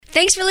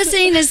Thanks for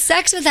listening to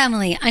Sex with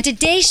Emily. On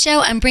today's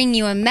show, I'm bringing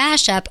you a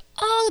mashup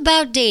all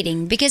about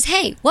dating because,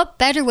 hey, what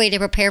better way to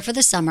prepare for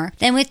the summer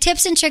than with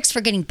tips and tricks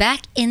for getting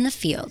back in the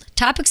field?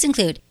 Topics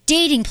include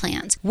dating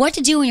plans, what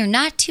to do when you're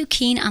not too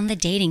keen on the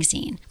dating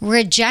scene,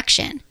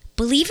 rejection.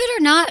 Believe it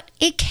or not,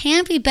 it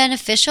can be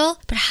beneficial,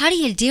 but how do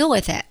you deal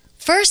with it?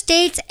 First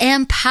dates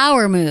and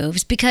power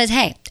moves because,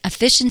 hey,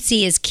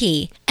 efficiency is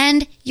key.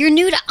 And you're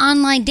new to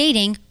online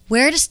dating,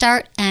 where to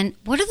start, and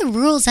what are the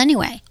rules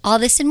anyway? All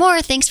this and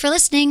more. Thanks for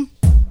listening.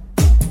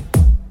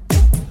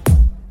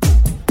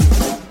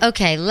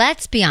 Okay,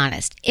 let's be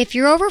honest. If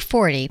you're over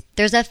 40,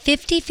 there's a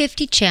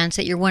 50-50 chance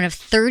that you're one of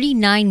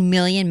 39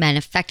 million men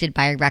affected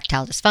by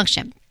erectile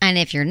dysfunction. And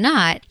if you're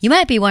not, you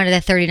might be one of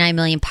the 39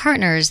 million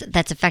partners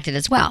that's affected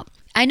as well.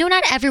 I know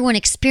not everyone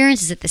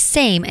experiences it the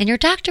same, and your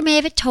doctor may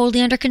have it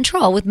totally under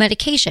control with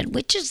medication,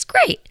 which is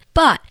great.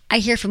 But I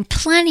hear from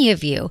plenty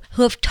of you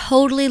who have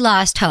totally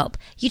lost hope.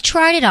 You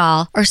tried it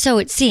all, or so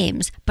it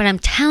seems, but I'm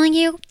telling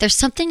you, there's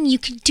something you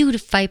can do to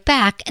fight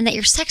back, and that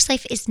your sex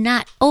life is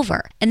not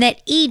over, and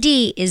that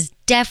ED is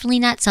definitely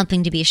not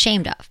something to be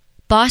ashamed of.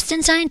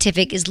 Boston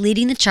Scientific is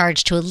leading the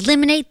charge to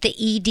eliminate the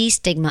ED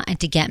stigma and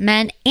to get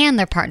men and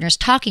their partners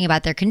talking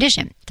about their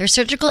condition. Their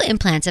surgical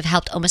implants have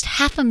helped almost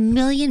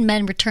 500,000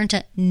 men return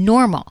to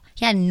normal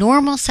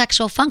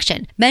sexual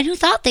function. Men who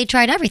thought they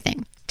tried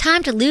everything.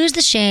 Time to lose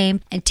the shame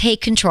and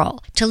take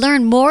control. To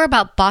learn more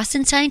about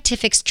Boston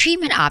Scientific's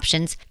treatment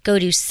options, go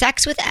to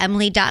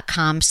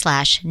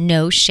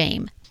sexwithemily.com/no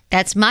shame.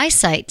 That's my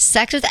site,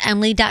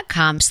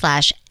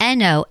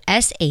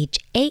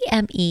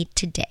 sexwithemily.com/NOSHAME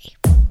today.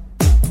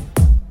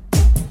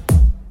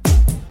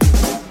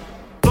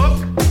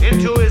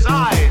 Into his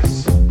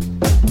eyes.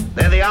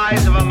 They're the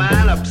eyes of a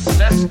man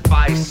obsessed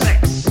by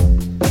sex.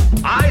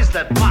 Eyes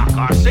that mock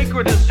our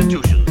sacred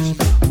institutions.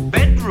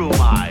 Bedroom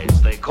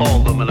eyes, they call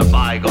them in a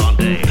bygone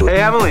day.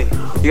 Hey, Emily,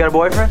 you got a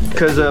boyfriend?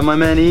 Because my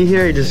man E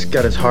here, he just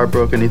got his heart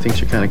broken. He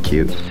thinks you're kind of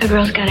cute. A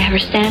girl's got to have her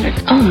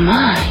standards. Oh,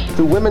 my.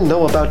 Do women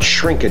know about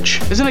shrinkage?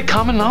 Isn't it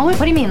common knowledge?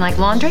 What do you mean, like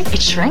laundry?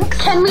 It shrinks?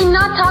 Can we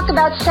not talk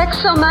about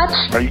sex so much?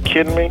 Are you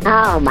kidding me?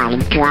 Oh my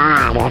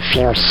God, it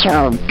feels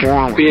so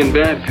good. Being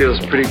bad feels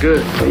pretty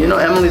good. But you know,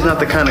 Emily's not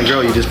the kind of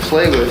girl you just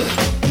play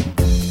with.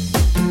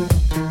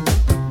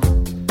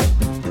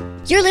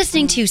 You're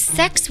listening to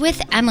Sex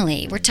with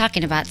Emily. We're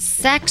talking about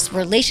sex,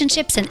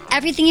 relationships, and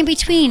everything in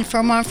between.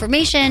 For more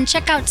information,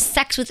 check out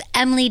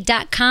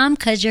sexwithemily.com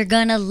because you're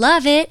going to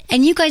love it.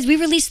 And you guys, we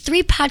release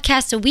 3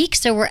 podcasts a week,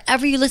 so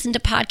wherever you listen to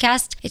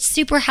podcasts, it's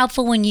super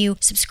helpful when you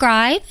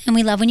subscribe, and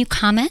we love when you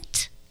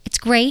comment. It's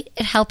great.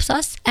 It helps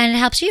us, and it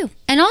helps you.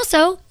 And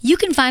also, you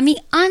can find me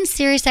on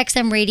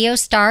SiriusXM Radio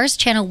Stars,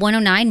 channel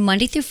 109,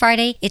 Monday through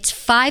Friday. It's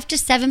 5 to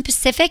 7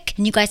 Pacific,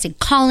 and you guys can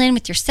call in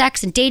with your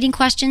sex and dating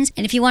questions.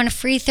 And if you want a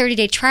free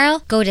 30-day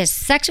trial, go to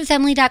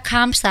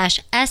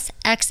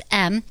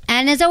sexwithemily.com/SXM.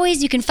 And as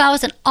always, you can follow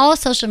us on all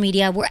social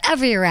media,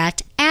 wherever you're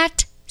at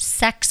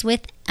Sex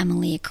with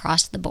Emily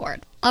across the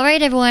board. All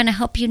right, everyone, I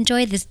hope you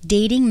enjoyed this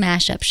dating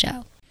mashup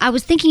show. I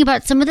was thinking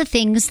about some of the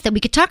things that we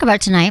could talk about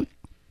tonight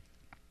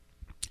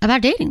about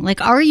dating.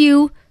 Like, are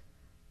you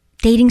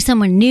dating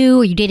someone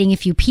new? Are you dating a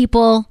few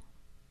people?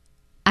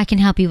 I can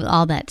help you with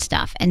all that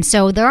stuff. And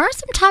so there are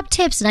some top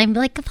tips, and I'm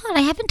like,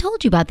 I haven't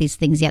told you about these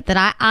things yet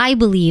that I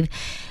believe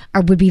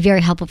would be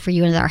very helpful for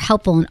you and that are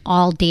helpful in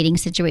all dating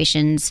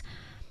situations,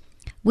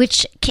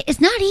 which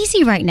is not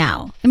easy right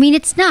now. I mean,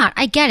 it's not.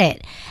 I get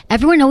it.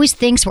 Everyone always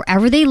thinks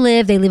wherever they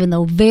live in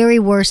the very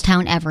worst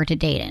town ever to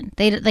date in.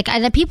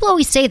 People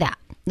always say that.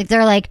 Like,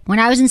 they're like, when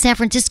I was in San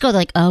Francisco, they're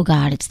like, oh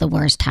God, it's the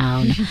worst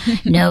town.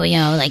 No,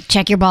 like,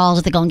 check your balls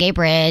at the Golden Gate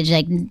Bridge.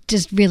 Like,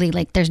 just really,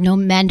 like, there's no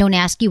men don't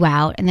ask you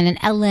out. And then in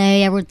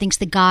LA, everyone thinks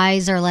the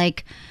guys are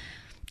like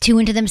too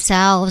into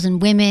themselves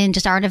and women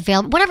just aren't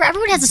available. Whatever,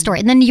 everyone has a story.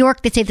 And then New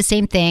York, they say the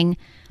same thing.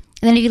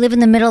 And then if you live in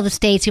the middle of the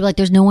States, people are like,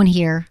 there's no one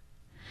here.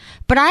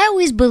 But I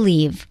always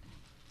believe,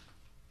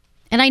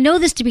 and I know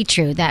this to be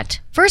true,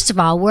 that first of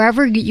all,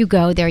 wherever you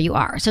go, there you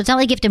are. So it's not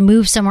like you have to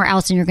move somewhere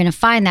else and you're going to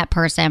find that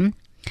person.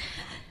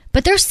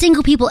 But there's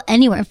single people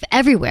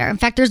everywhere. In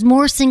fact, there's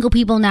more single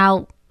people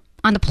now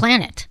on the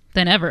planet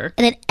than ever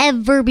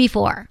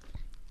before.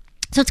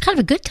 So it's kind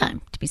of a good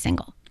time to be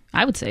single.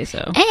 I would say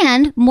so.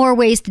 And more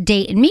ways to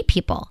date and meet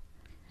people.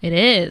 It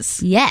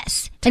is.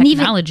 Yes.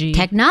 Technology. And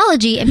even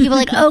technology. And people are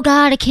like, oh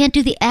God, I can't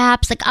do the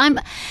apps.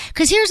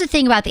 Because here's the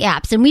thing about the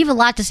apps, and we have a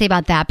lot to say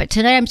about that, but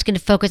tonight I'm just going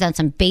to focus on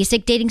some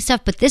basic dating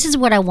stuff. But this is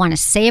what I want to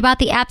say about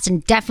the apps,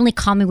 and definitely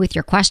call me with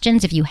your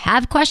questions. If you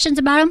have questions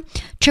about them,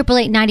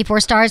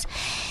 888-94-STARS,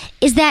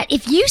 is that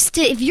if you're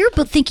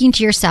thinking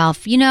to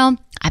yourself,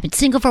 I've been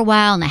single for a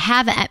while and I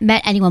haven't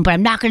met anyone, but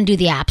I'm not going to do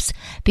the apps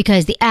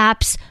because the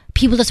apps,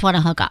 people just want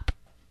to hook up.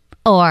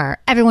 Or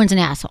everyone's an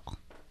asshole.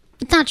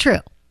 It's not true.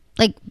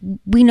 Like,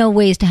 we know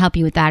ways to help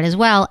you with that as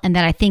well. And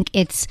that I think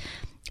it's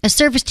a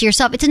service to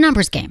yourself. It's a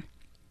numbers game.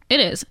 It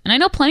is. And I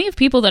know plenty of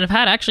people that have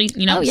had actually,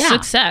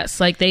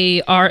 success. Like,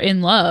 they are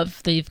in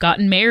love. They've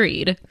gotten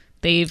married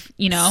They've,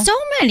 so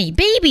many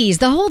babies,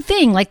 the whole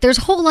thing. Like there's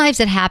whole lives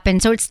that happen.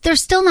 So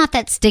there's still not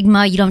that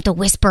stigma. You don't have to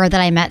whisper that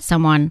I met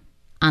someone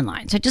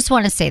online. So I just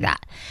want to say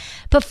that.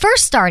 But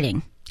first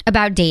starting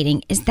about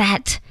dating is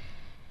that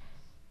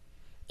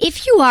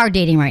if you are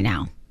dating right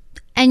now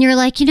and you're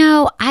like,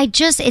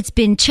 it's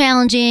been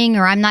challenging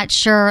or I'm not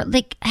sure,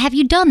 like, have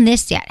you done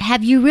this yet?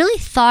 Have you really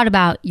thought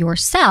about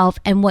yourself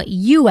and what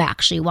you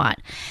actually want?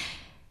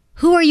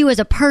 Who are you as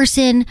a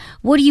person?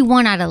 What do you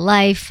want out of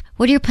life?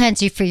 What are your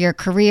plans for your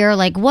career?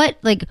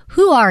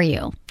 Who are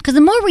you? Because the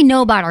more we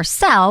know about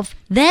ourselves,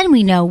 then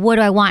we know, what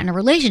do I want in a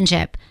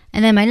relationship?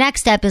 And then my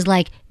next step is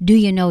like, do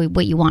you know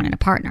what you want in a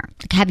partner?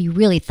 Like, have you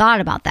really thought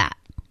about that?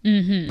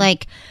 Mm-hmm.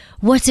 Like,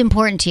 what's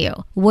important to you?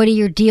 What are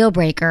your deal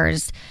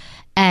breakers?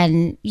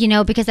 And,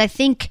 because I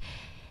think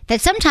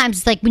that sometimes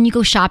it's like when you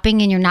go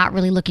shopping and you're not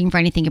really looking for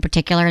anything in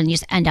particular and you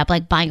just end up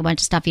like buying a bunch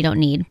of stuff you don't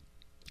need.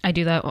 I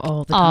do that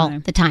all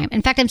the time.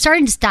 In fact, I'm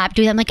starting to stop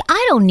doing that. I'm like,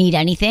 I don't need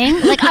anything.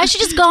 Like, I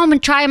should just go home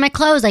and try on my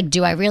clothes. Like,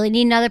 do I really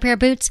need another pair of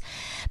boots?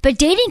 But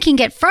dating can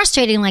get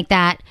frustrating like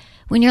that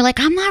when you're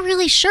like, I'm not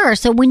really sure.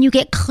 So when you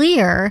get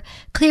clear,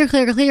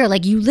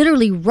 like you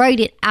literally write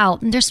it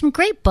out. And there's some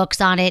great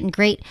books on it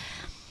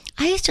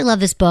I used to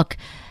love this book.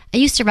 I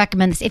used to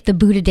recommend this, If the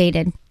Buddha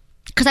Dated.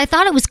 Because I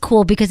thought it was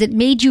cool because it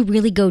made you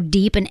really go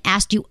deep and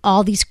asked you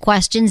all these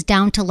questions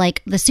down to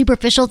like the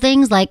superficial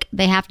things, like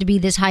they have to be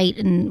this height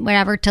and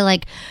whatever, to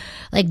like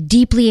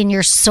deeply in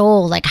your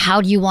soul, like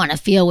how do you want to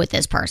feel with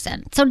this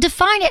person? So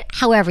define it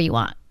however you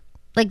want.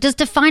 Like just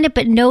define it,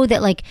 but know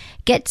that like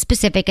get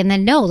specific and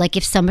then know like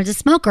if someone's a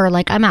smoker,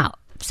 like I'm out.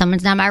 If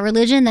someone's not my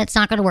religion, that's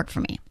not going to work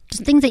for me.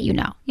 Just things that you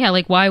know. Yeah,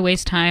 like why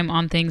waste time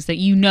on things that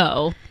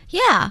why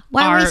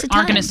waste time?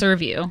 Aren't going to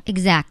serve you.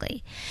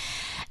 Exactly.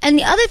 And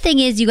the other thing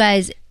is, you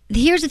guys,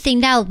 here's the thing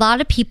now, a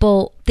lot of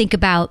people think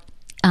about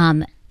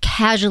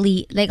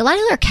casually, like a lot of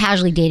people are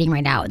casually dating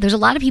right now. There's a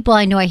lot of people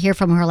I know I hear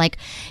from who are like,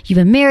 you've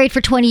been married for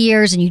 20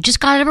 years and you just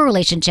got out of a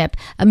relationship,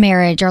 a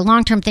marriage or a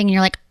long-term thing. And you're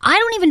like, I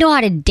don't even know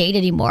how to date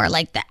anymore.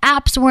 Like the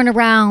apps weren't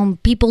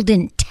around. People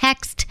didn't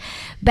text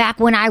back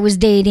when I was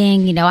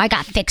dating. I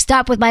got fixed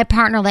up with my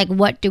partner. Like,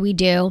 what do we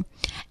do?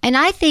 And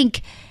I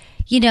think,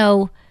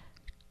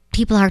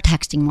 people are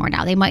texting more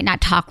now. They might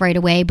not talk right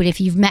away, but if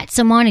you've met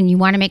someone and you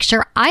want to make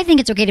sure, I think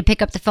it's okay to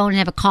pick up the phone and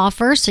have a call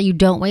first so you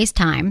don't waste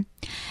time.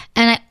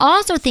 And I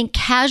also think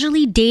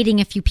casually dating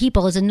a few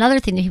people is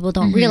another thing that people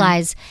don't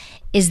realize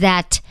is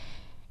that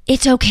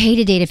it's okay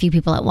to date a few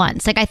people at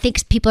once. Like I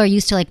think people are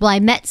used to like, well,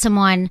 I met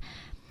someone,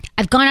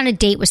 I've gone on a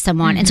date with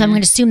someone, and so I'm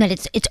going to assume that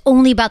it's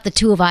only about the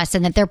two of us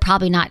and that they're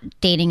probably not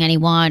dating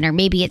anyone, or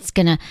maybe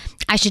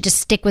I should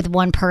just stick with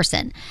one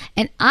person.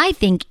 And I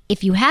think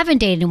if you haven't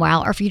dated in a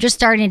while, or if you're just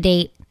starting a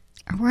date,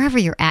 or wherever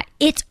you're at,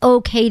 it's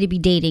okay to be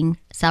dating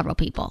several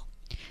people.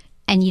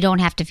 And you don't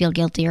have to feel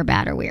guilty or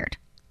bad or weird.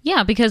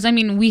 Yeah, because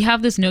we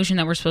have this notion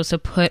that we're supposed to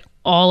put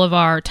all of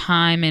our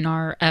time and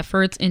our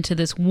efforts into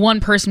this one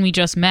person we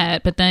just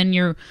met, but then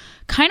you're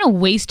kind of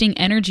wasting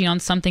energy on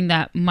something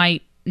that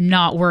might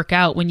not work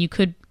out when you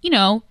could,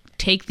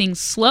 take things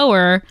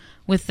slower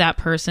with that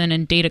person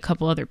and date a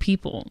couple other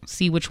people.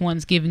 See which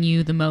one's giving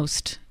you the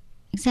most.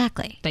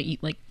 Exactly. That you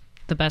like,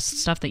 the best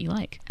stuff that you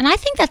like. And I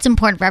think that's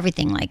important for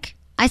everything. Like,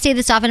 I say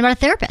this often about a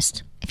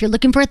therapist. If you're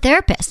looking for a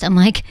therapist, I'm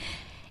like,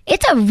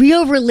 it's a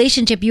real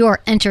relationship you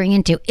are entering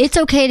into. It's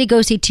okay to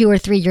go see 2 or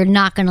 3. You're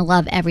not going to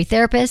love every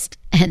therapist.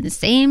 And the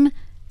same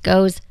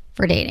goes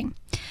for dating.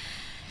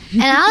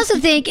 And I also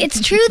think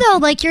it's true, though.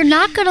 Like, you're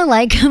not going to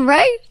like them,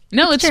 right?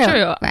 No, it's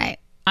true. Right.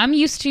 I'm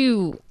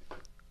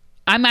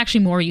actually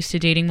more used to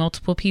dating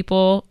multiple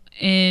people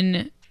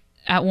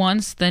at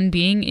once than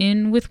being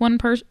in with one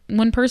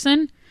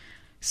person.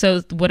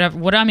 So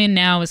what I'm in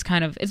now is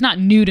kind of, it's not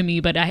new to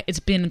me, but it's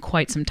been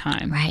quite some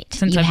time. Right.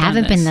 Since you I've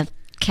haven't done been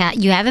this.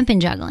 you haven't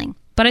been juggling.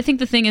 But I think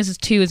the thing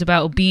is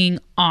about being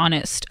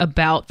honest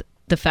about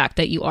the fact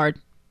that you are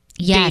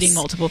dating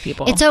multiple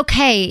people. It's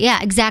okay.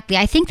 Yeah, exactly.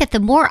 I think that the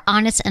more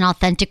honest and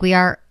authentic we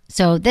are,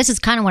 so this is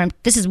kind of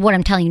what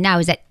I'm telling you now,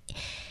 is that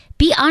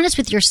be honest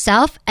with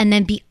yourself and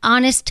then be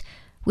honest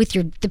with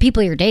the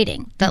people you're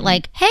dating. That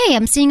like, hey,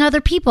 I'm seeing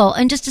other people,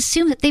 and just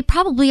assume that they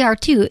probably are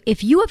too.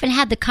 If you haven't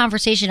had the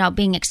conversation about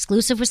being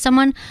exclusive with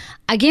someone,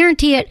 I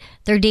guarantee it,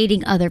 they're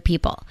dating other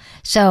people.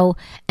 So,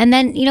 and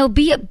then,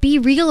 be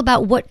real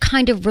about what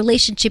kind of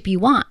relationship you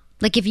want.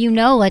 Like if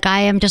like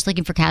I am just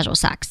looking for casual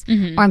sex,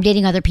 or I'm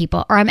dating other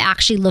people, or I'm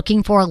actually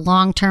looking for a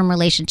long-term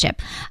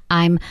relationship.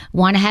 I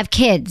want to have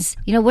kids,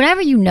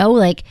 whatever,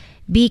 like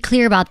be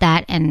clear about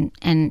that and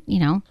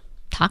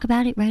talk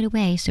about it right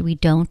away so we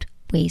don't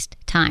waste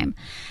time.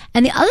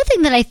 And the other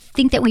thing that I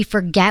think that we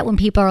forget when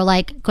people are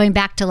like going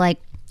back to like,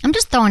 I'm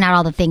just throwing out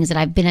all the things that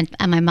I've been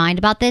on my mind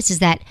about this, is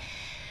that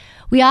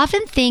we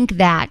often think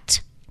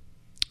that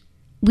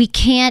we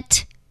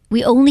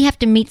only have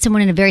to meet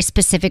someone in a very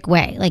specific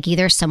way. Like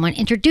either someone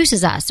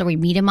introduces us or we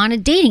meet them on a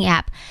dating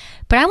app.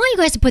 But I want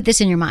you guys to put this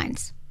in your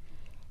minds.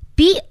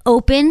 Be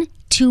open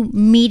to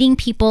meeting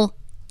people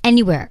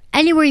anywhere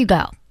you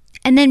go.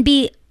 And then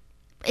be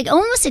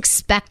almost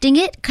expecting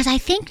it, because I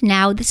think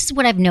now this is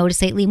what I've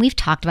noticed lately, and we've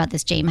talked about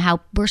this, James,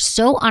 how we're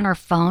so on our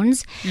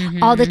phones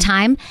all the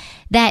time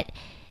that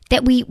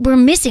we're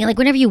missing. Like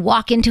whenever you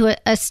walk into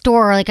a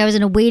store, like I was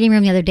in a waiting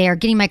room the other day or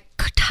getting my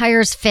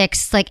tires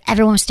fixed, like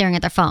everyone was staring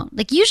at their phone.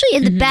 Like usually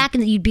in the back,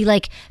 and you'd be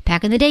like,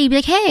 back in the day, you'd be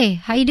like, hey,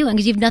 how you doing?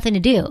 Because you have nothing to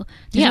do.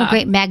 There's no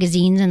great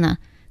magazines in the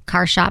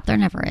car shop. There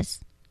never is.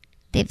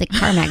 They have the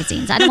car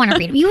magazines. I don't want to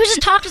read them. You would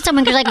just talk to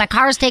someone because like my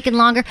car's taking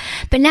longer.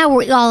 But now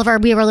we have our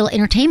little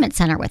entertainment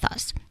center with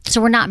us. So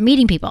we're not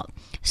meeting people.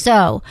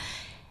 So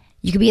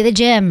you could be at the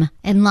gym,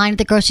 in line at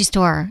the grocery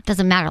store.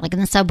 Doesn't matter. Like in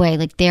the subway,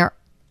 like they're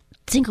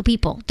single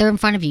people. They're in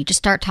front of you. Just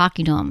start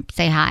talking to them.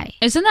 Say hi.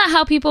 Isn't that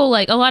how people,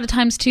 like a lot of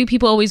times too,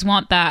 people always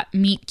want that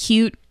meet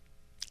cute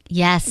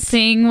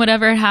thing,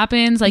 whatever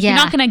happens. Like you're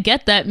not going to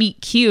get that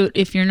meet cute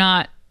if you're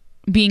not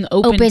being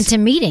open to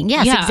meeting.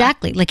 Yes,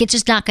 exactly. Like it's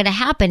just not going to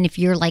happen if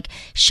you're like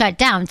shut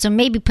down. So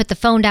maybe put the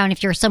phone down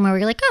if you're somewhere where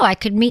you're like, oh, I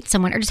could meet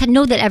someone, or just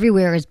know that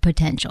everywhere is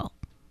potential.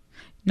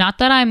 Not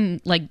that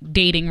I'm like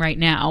dating right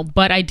now,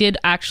 but I did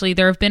actually,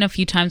 there have been a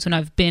few times when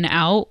I've been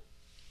out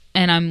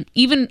and I'm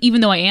even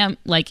though I am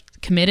like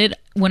committed,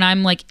 when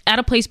I'm like at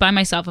a place by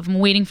myself, if I'm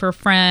waiting for a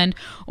friend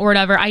or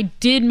whatever, I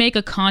did make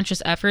a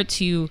conscious effort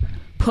to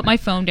put my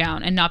phone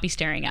down and not be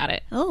staring at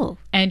it. Oh.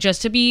 And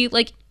just to be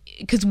like,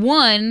 because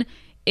one,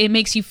 it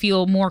makes you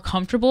feel more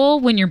comfortable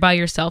when you're by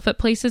yourself at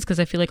places, because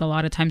I feel like a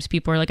lot of times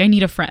people are like, I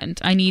need a friend,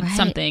 I need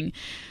something.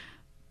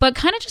 But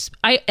kind of just,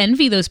 I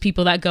envy those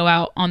people that go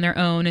out on their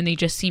own and they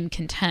just seem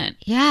content.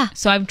 Yeah.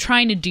 So I'm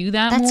trying to do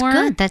that more.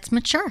 That's good. That's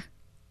mature.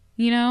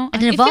 You know?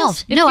 And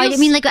evolved. I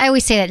mean, like I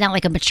always say that, not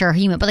like a mature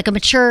human, but like a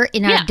mature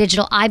in our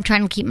digital, I'm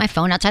trying to keep my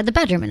phone outside the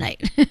bedroom at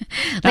night.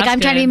 Like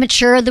I'm trying to be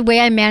mature the way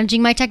I'm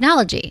managing my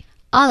technology.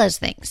 All those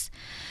things.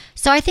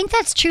 So I think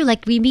that's true.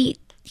 Like we meet,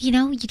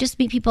 you just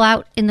meet people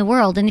out in the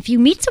world. And if you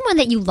meet someone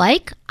that you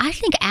like, I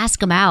think ask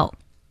them out.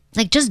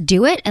 Like just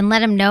do it and let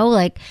them know,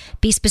 like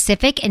be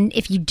specific. And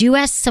if you do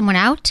ask someone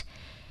out,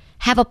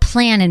 have a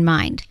plan in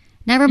mind.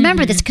 Now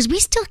remember this, because we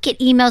still get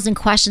emails and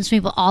questions from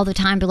people all the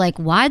time. Be like,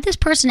 why did this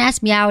person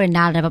ask me out and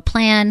not have a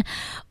plan?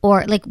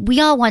 Or like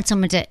we all want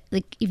someone to,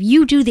 like if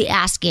you do the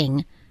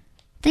asking,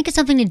 think of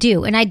something to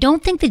do. And I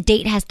don't think the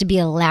date has to be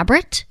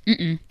elaborate.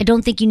 I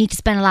don't think you need to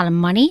spend a lot of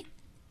money.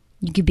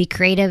 You could be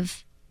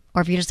creative.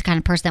 Or if you're just the kind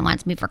of person that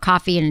wants to meet for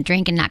coffee and a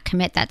drink and not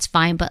commit, that's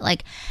fine. But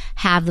like,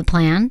 have the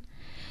plan.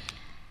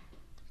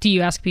 Do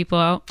you ask people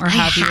out, or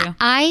have you?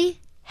 I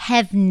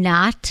have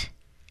not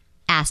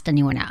asked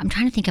anyone out. I'm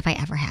trying to think if I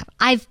ever have.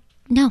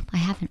 No, I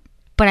haven't.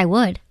 But I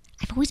would.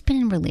 I've always been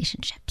in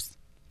relationships.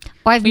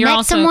 Or I've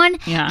met someone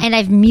and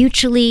we've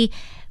mutually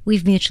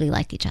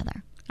liked each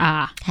other.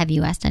 Have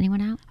you asked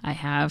anyone out? I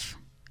have.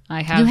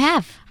 You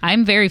have.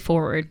 I'm very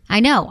forward. I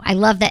know. I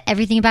love that,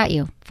 everything about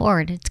you.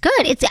 Forward. It's good.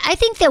 I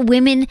think that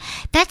women,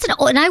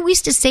 and I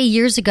used to say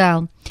years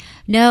ago,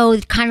 no,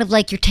 kind of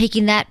like you're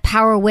taking that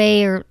power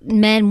away, or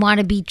men want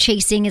to be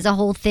chasing as a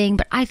whole thing.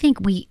 But I think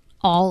we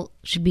all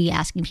should be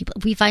asking people,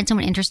 if we find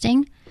someone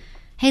interesting,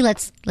 hey,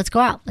 let's go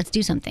out. Let's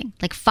do something.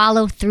 Like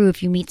follow through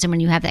if you meet someone,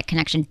 you have that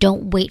connection.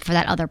 Don't wait for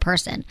that other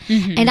person.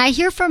 And I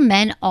hear from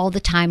men all the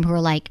time who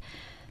are like,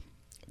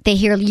 they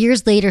hear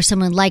years later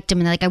someone liked them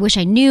and they're like, I wish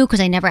I knew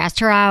because I never asked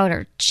her out,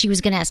 or she was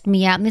going to ask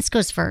me out. And this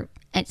goes for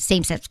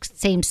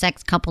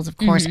same-sex couples, of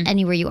course,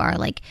 anywhere you are.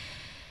 Like,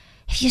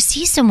 if you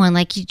see someone,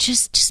 like, you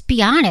just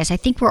be honest. I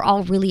think we're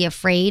all really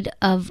afraid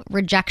of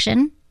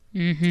rejection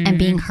and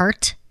being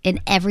hurt in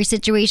every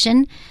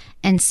situation.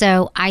 And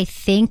so I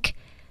think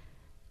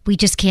we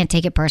just can't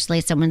take it personally.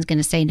 Someone's going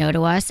to say no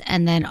to us.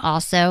 And then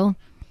also,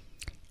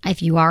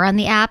 if you are on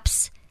the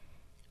apps,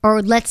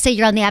 or let's say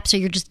you're on the app, so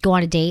you're just go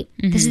on a date.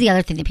 This is the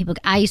other thing that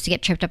I used to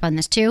get tripped up on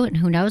this too, and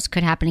who knows,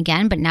 could happen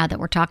again. But now that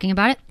we're talking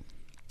about it,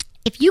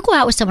 if you go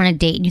out with someone on a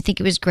date and you think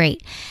it was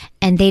great,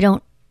 and they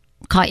don't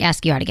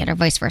ask you out again, or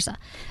vice versa,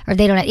 or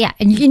they don't,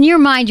 and in your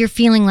mind you're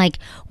feeling like,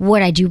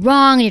 what I do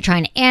wrong, and you're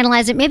trying to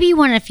analyze it. Maybe you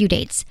went on a few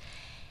dates.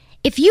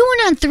 If you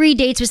went on 3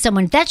 dates with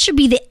someone, that should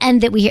be the end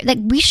that we hear. Like,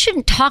 we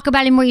shouldn't talk about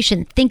it anymore. You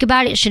shouldn't think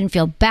about it. You shouldn't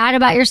feel bad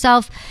about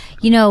yourself.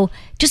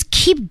 Just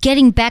keep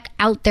getting back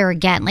out there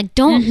again. Like,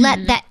 don't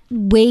let that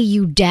weigh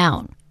you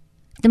down.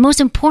 The most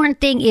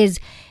important thing is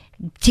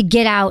to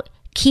get out,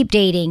 keep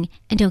dating,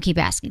 and don't keep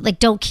asking. Like,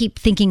 don't keep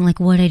thinking, like,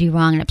 what did I do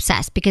wrong, and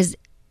obsess. Because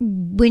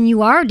when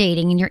you are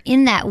dating and you're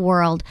in that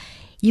world,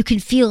 you can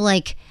feel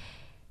like,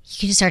 you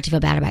can just start to feel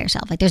bad about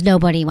yourself. Like, there's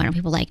nobody, why don't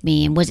people like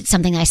me? And was it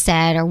something I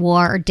said or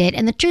wore or did?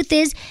 And the truth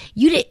is,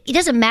 it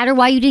doesn't matter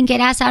why you didn't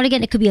get asked out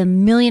again. It could be a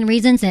million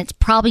reasons, and it's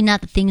probably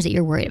not the things that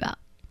you're worried about.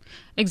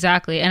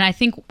 Exactly. And I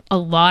think a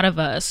lot of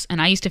us,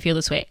 and I used to feel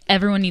this way,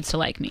 everyone needs to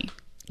like me.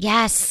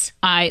 Yes.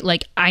 I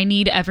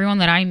need everyone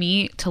that I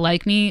meet to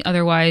like me.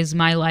 Otherwise,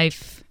 my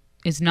life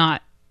is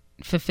not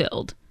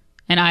fulfilled.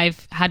 And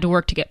I've had to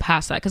work to get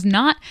past that. Because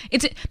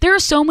there are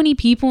so many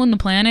people on the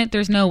planet,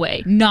 there's no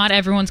way. Not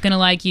everyone's going to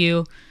like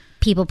you.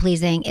 People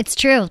pleasing. It's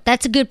true.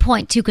 That's a good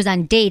point too, because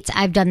on dates,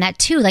 I've done that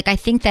too. Like, I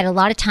think that a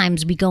lot of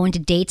times we go into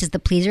dates as the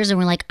pleasers and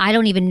we're like, I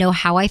don't even know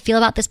how I feel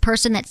about this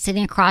person that's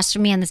sitting across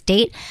from me on this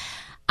date.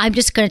 I'm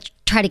just going to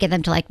try to get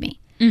them to like me.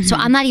 So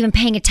I'm not even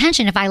paying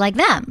attention if I like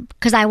them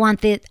because I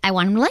want them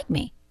to like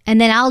me. And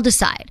then I'll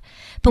decide.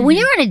 But when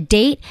you're on a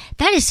date,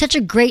 that is such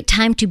a great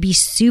time to be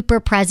super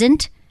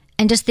present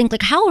and just think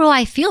like, how do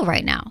I feel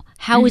right now?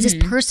 How is this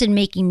person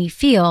making me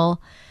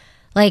feel?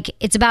 Like,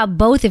 it's about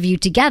both of you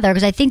together,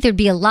 because I think there'd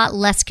be a lot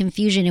less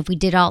confusion if we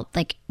did all,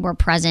 like, were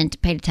present,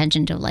 paid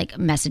attention to, like,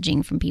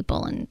 messaging from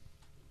people and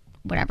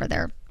whatever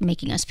they're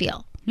making us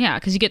feel. Yeah,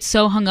 because you get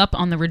so hung up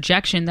on the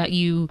rejection that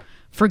you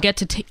forget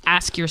to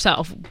ask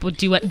yourself,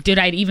 did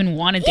I even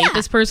want to date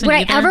this person? Would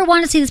I ever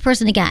want to see this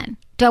person again?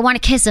 Do I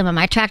want to kiss him? Am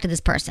I attracted to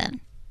this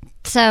person?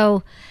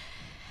 So,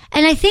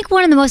 and I think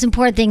one of the most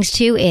important things,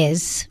 too,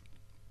 is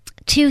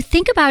to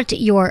think about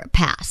your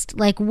past.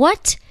 Like,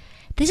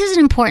 this is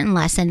an important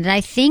lesson that I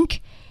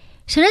think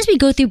sometimes we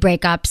go through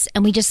breakups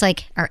and we just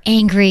like are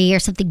angry or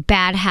something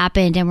bad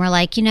happened and we're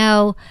like,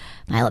 my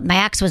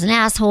ex was an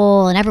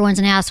asshole and everyone's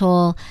an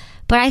asshole.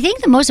 But I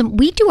think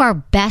we do our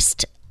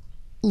best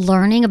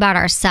learning about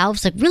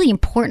ourselves, like really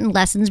important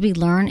lessons we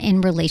learn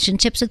in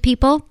relationships with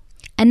people.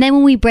 And then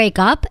when we break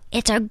up,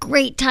 it's a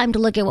great time to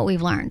look at what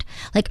we've learned.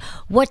 Like,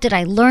 what did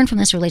I learn from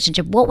this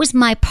relationship? What was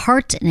my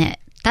part in it?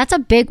 That's a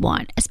big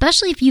one,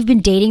 especially if you've been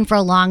dating for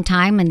a long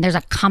time and there's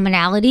a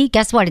commonality.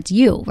 Guess what? It's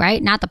you,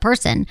 right? Not the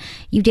person.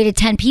 You dated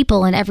 10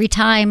 people and every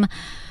time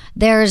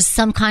there's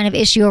some kind of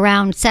issue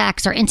around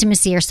sex or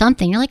intimacy or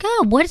something, you're like,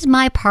 oh, what is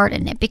my part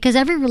in it? Because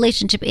every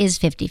relationship is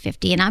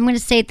 50-50. And I'm going to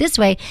say it this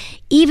way,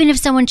 even if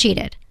someone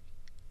cheated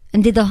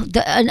and did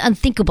the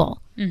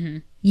unthinkable,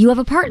 you have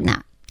a part in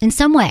that in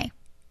some way.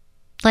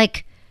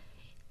 Like,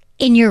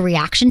 in your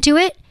reaction to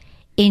it,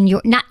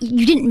 you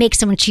didn't make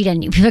someone cheat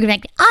on you. People are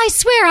like, I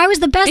swear I was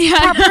the best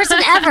person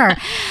ever.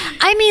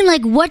 I mean,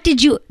 like, what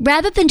did you,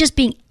 rather than just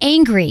being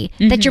angry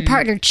that your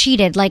partner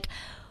cheated, like,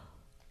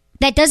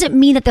 that doesn't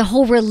mean that the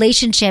whole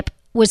relationship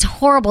was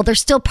horrible. There's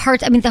still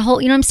parts, I mean, you know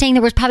what I'm saying?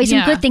 There was probably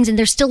some good things and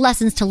there's still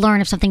lessons to learn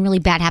if something really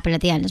bad happened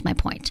at the end, is my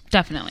point.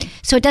 Definitely.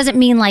 So it doesn't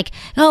mean like,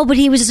 oh, but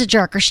he was just a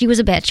jerk or she was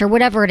a bitch or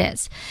whatever it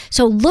is.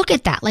 So look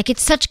at that. Like,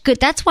 it's such good,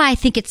 that's why I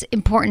think it's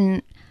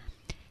important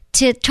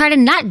to try to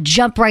not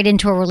jump right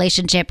into a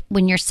relationship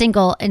when you're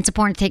single. It's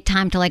important to take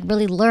time to like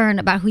really learn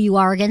about who you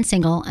are again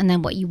single and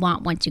then what you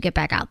want once you get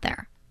back out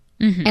there.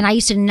 And I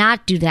used to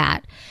not do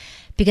that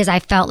because I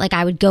felt like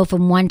I would go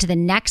from one to the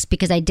next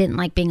because I didn't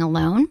like being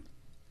alone.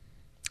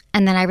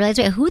 And then I realized,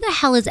 wait, who the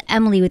hell is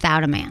Emily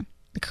without a man?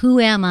 Like, who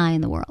am I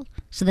in the world?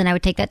 So then I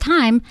would take that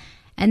time.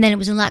 And then it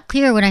was a lot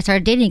clearer when I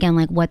started dating again,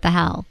 like, what the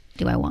hell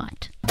do I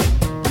want?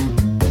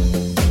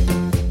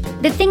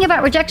 The thing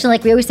about rejection,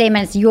 like we always say,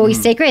 man, you always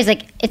stay great, is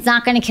like, it's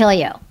not going to kill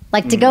you.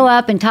 Like, to go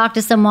up and talk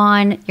to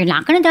someone, you're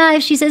not going to die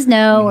if she says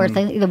no, or it's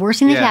like the worst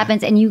thing that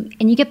happens, and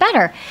you get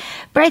better.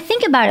 But I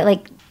think about it,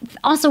 like,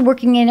 also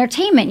working in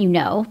entertainment,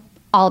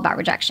 all about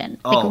rejection.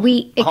 Like,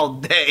 all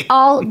day.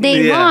 All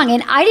day long.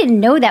 And I didn't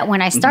know that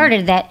when I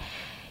started that,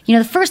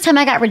 the first time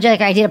I got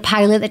rejected, I did a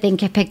pilot that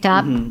didn't get picked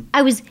up.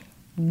 I was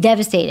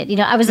devastated.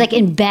 I was like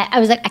in bed. I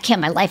was like, I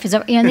can't, my life is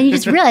over. And then you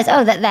just realize,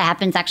 oh, that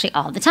happens actually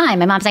all the time.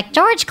 My mom's like,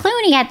 George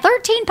Clooney had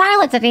 13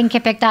 pilots that didn't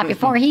get picked up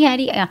before he had,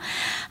 I'm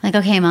like,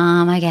 okay,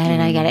 Mom, I get it.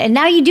 And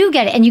now you do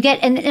get it. And you get,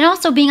 and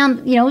also being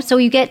on, so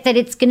you get that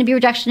it's going to be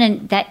rejection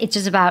and that it's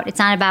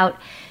not about,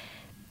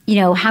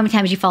 how many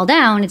times you fall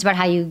down. It's about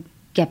how you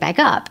get back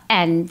up.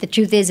 And the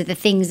truth is that the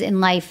things in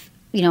life,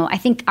 I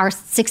think our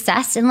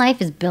success in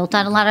life is built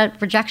on a lot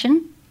of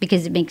rejection.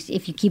 Because it makes,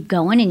 if you keep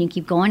going and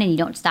you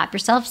don't stop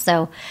yourself.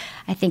 So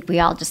I think we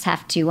all just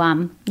have to,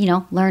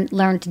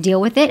 learn to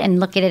deal with it and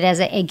look at it as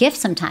a gift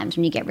sometimes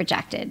when you get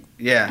rejected.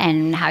 Yeah.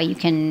 And how you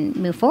can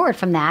move forward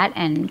from that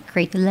and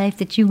create the life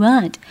that you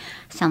want.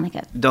 Sound like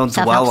a don't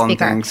self-help dwell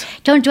speaker. on things.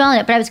 Don't dwell on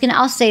it. But I was going to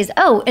also say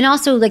and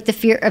also like the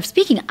fear of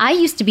speaking. I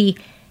used to be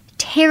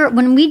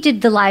when we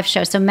did the live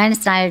show, so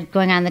Menace and I are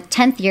going on the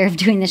 10th year of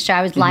doing this show.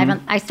 I was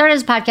live I started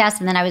as a podcast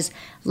and then I was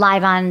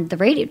live on the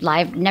radio,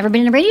 never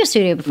been in a radio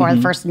studio before.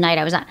 The first night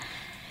I was on.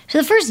 So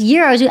the first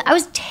year I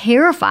was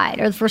terrified,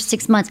 or the first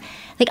 6 months.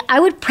 Like, I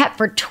would prep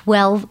for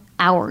 12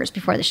 hours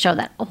before the show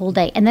that whole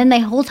day. And then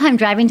the whole time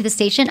driving to the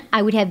station,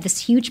 I would have this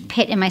huge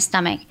pit in my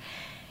stomach.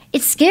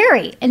 It's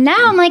scary. And now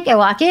I'm like, I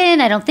walk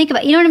in, I don't think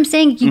about, you know what I'm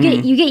saying? You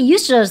get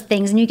used to those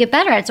things and you get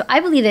better at it. So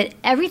I believe that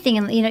everything,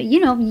 you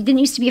didn't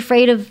used to be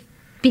afraid of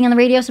being on the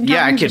radio sometimes.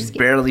 Yeah, I could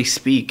barely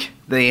speak.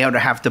 They would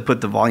have to put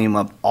the volume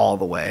up all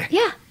the way.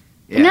 Yeah.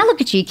 And now look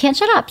at you can't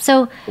shut up.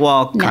 So,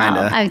 well, kind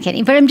of. No, I'm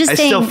kidding. But I'm just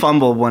saying. I still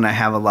fumble when I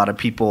have a lot of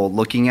people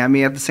looking at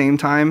me at the same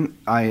time.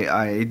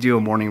 I do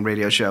a morning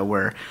radio show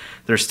where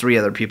there's 3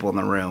 other people in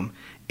the room.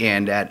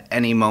 And at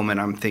any moment,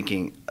 I'm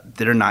thinking,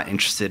 they're not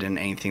interested in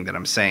anything that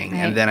I'm saying. Right.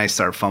 And then I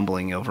start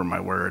fumbling over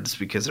my words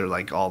because they're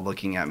like all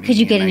looking at me. Because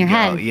you get in your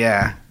head.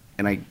 Yeah.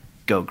 And I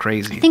go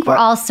crazy. I think we're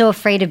all so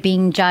afraid of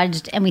being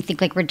judged, and we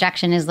think like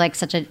rejection is like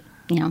such a,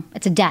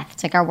 it's a death.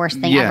 It's like our worst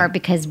thing ever,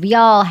 because we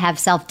all have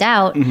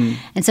self-doubt.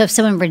 And so if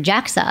someone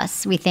rejects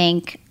us, we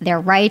think they're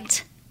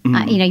right.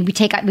 We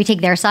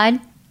take their side.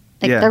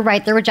 Like, Yeah. they're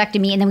right. They're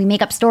rejecting me. And then we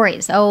make up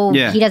stories. Oh,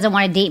 Yeah. he doesn't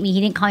want to date me.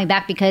 He didn't call me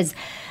back because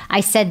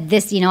I said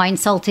this, I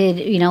insulted,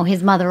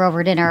 his mother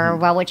over dinner or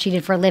about what she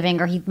did for a living,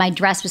 or my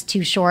dress was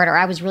too short, or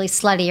I was really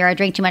slutty, or I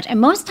drank too much.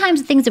 And most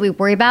times the things that we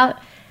worry about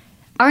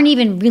aren't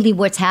even really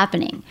what's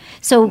happening.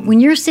 So when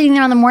you're sitting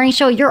there on the morning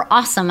show, you're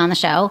awesome on the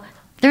show.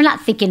 They're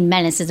not thinking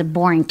Menace is a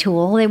boring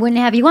tool. They wouldn't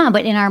have you on.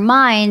 But in our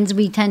minds,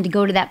 we tend to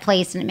go to that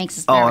place and it makes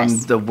us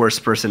nervous. I'm the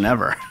worst person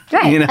ever.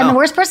 Right. I'm the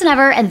worst person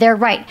ever, and they're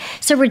right.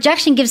 So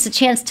rejection gives us a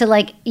chance to,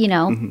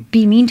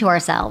 be mean to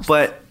ourselves.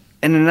 And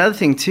another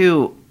thing,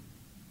 too,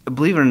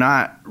 believe it or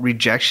not,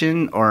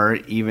 rejection, or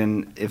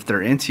even if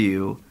they're into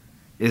you,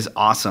 is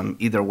awesome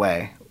either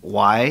way.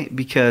 Why?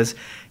 Because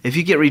if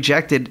you get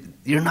rejected,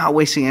 you're not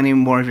wasting any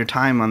more of your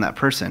time on that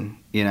person,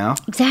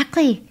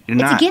 Exactly. You're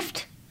it's not. a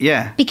gift.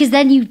 Yeah. Because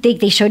then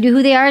they showed you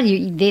who they are.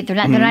 They're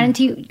not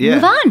into you. Yeah.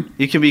 Move on.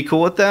 You can be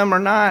cool with them or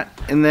not,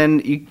 and then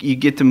you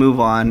get to move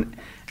on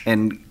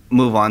and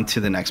move on to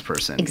the next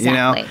person.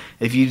 Exactly.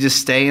 If you just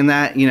stay in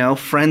that,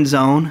 friend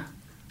zone,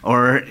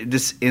 or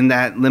just in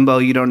that limbo,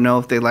 you don't know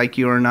if they like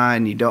you or not,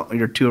 and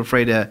you're too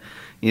afraid to,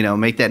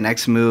 make that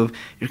next move.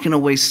 You're gonna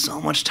waste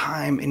so much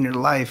time in your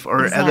life,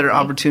 or other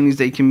opportunities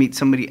that you can meet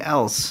somebody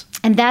else.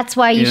 And that's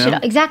why you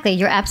should. Exactly.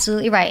 You're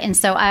absolutely right. And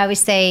so I always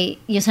say,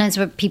 sometimes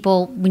what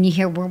people, when you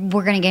hear,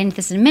 we're going to get into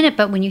this in a minute,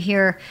 but when you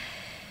hear,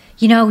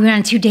 we went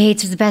on 2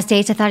 dates, it was the best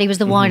dates, I thought he was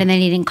the one, and then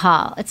he didn't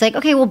call. It's like,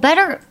 okay, well,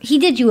 better, he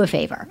did you a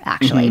favor,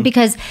 actually,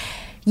 because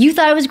you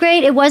thought it was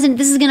great. It wasn't.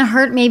 This is going to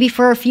hurt maybe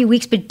for a few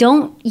weeks, but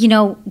don't,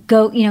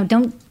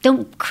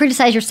 don't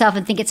criticize yourself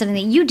and think it's something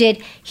that you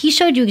did. He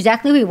showed you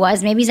exactly who he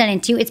was. Maybe he's not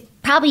into you. It's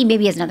probably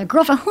maybe he has another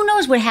girlfriend. Who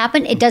knows what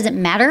happened? It doesn't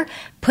matter.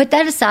 Put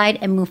that aside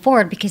and move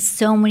forward, because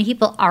so many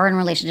people are in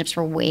relationships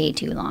for way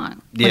too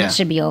long. When it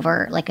should be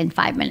over in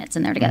 5 minutes,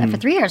 and they're together for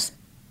 3 years.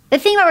 The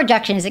thing about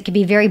rejection is it can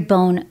be very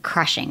bone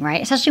crushing, right?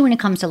 Especially when it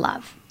comes to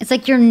love. It's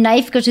like your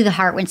knife goes through the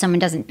heart when someone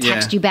doesn't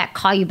text you back,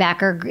 call you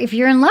back, or if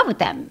you're in love with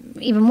them.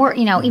 Even more,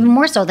 even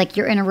more so, like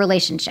you're in a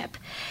relationship.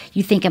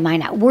 You think, am I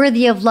not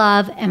worthy of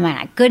love? Am I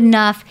not good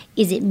enough?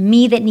 Is it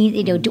me that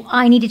needs, do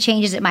I need to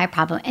change? Is it my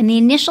problem? And the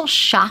initial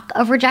shock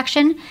of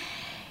rejection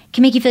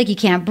can make you feel like you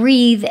can't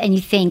breathe, and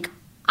you think,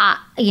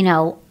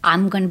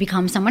 I'm going to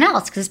become someone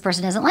else because this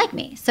person doesn't like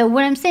me. So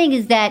what I'm saying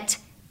is that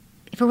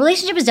if a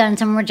relationship is done and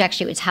someone rejects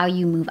you, it's how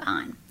you move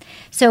on.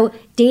 So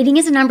dating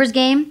is a numbers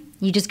game.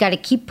 You just got to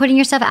keep putting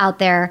yourself out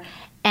there,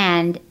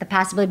 and the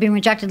possibility of being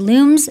rejected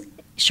looms.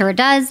 Sure it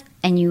does.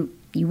 And you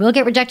will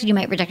get rejected. You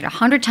might reject it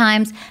 100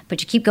 times,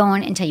 but you keep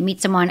going until you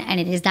meet someone, and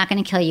it is not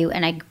going to kill you.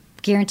 And I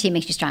guarantee it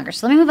makes you stronger.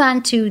 So let me move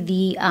on to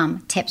the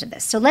tips of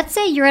this. So let's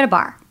say you're at a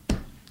bar.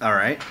 All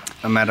right.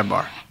 I'm at a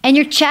bar. And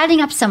you're chatting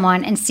up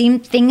someone, and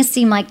things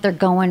seem like they're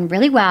going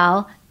really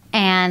well.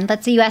 And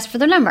let's say you ask for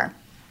their number.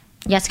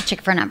 You ask a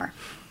chick for a number.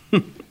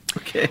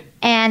 Okay.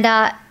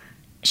 And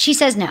she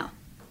says no.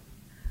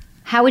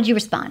 How would you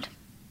respond?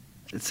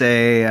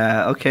 Say,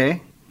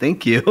 okay,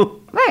 thank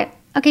you. Right.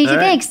 Okay, you say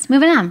thanks.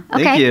 Moving on.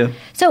 Okay. Thank you.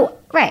 So,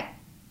 right.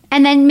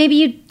 And then maybe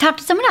you talk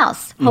to someone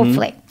else,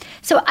 hopefully.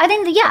 So I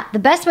think the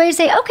best way to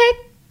say, okay,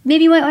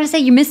 maybe you might want to say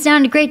you missed out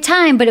on a great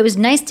time, but it was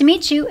nice to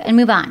meet you, and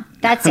move on.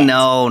 That's it.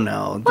 No,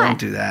 What? don't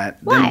do that.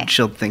 Why? Then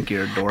she'll think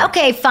you're a dork.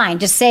 Okay, fine.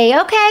 Just say,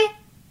 okay,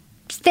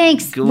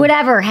 thanks, Cool.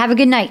 whatever, have a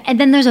good night. And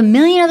then there's a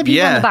million other people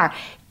in Yeah. the bar.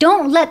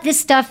 Don't let this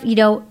stuff,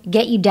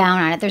 get you down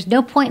on it. There's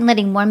no point in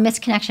letting one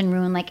misconnection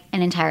ruin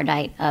an entire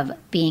night of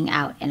being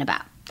out and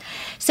about.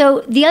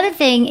 So the other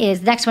thing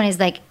is, the next one is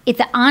it's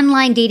the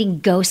online dating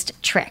ghost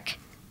trick.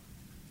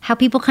 How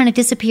people kind of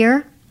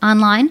disappear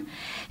online.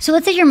 So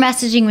let's say you're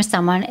messaging with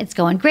someone, it's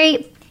going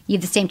great, you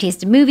have the same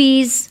taste in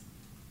movies,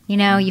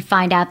 you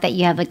find out that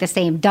you have the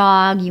same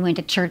dog, you went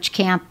to church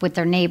camp with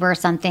their neighbor or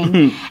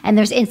something, and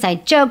there's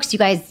inside jokes,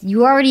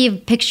 you already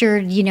have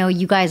pictured,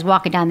 you guys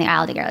walking down the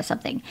aisle together or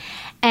something.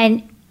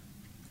 And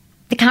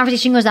the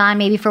conversation goes on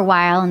maybe for a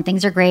while, and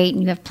things are great,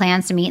 and you have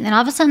plans to meet, and then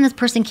all of a sudden this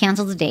person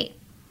cancels the date.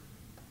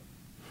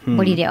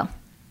 What do you do?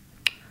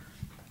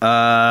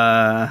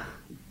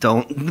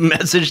 Don't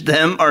message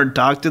them or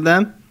talk to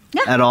them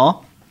at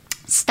all.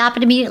 Stop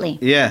it immediately.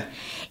 Yeah.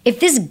 If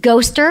this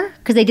ghoster,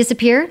 because they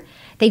disappeared,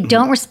 they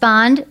don't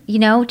respond,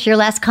 to your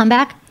last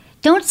comeback,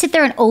 don't sit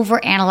there and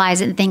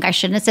overanalyze it and think, I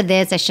shouldn't have said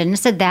this, I shouldn't have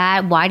said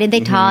that. Why did they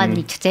talk? And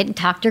you sit and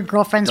talk to your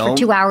girlfriends for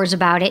 2 hours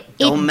about it.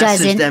 Don't It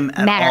message doesn't them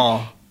at matter.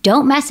 all.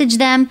 Don't message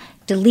them.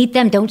 Delete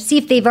them. Don't see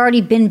if they've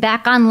already been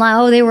back online.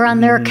 Oh, they were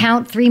on their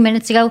account 3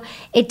 minutes ago.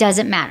 It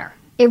doesn't matter.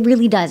 It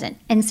really doesn't.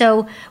 And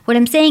so what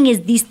I'm saying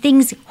is these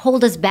things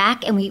hold us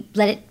back, and we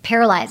let it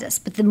paralyze us.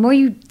 But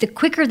the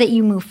quicker that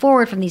you move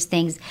forward from these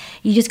things,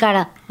 you just got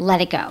to let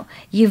it go.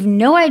 You have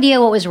no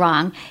idea what was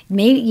wrong.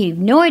 Maybe you have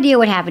no idea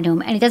what happened to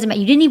him, and it doesn't matter.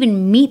 You didn't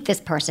even meet this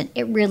person.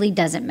 It really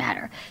doesn't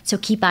matter. So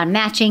keep on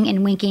matching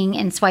and winking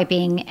and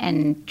swiping,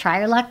 and try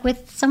your luck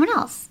with someone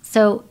else.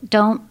 So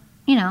don't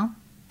let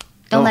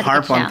it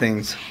harp get you on down.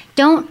 things.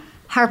 Don't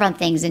harp on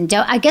things, and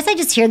I guess I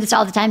just hear this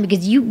all the time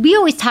because we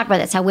always talk about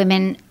this, how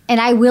women, and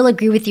I will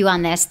agree with you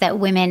on this, that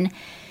women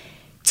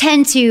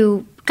tend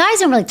to guys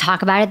don't really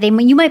talk about it.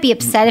 You might be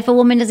upset if a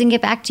woman doesn't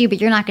get back to you, but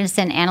you're not going to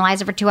sit and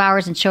analyze it for 2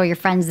 hours and show your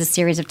friends this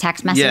series of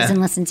text messages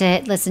and listen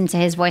to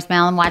his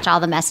voicemail and watch all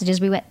the messages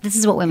this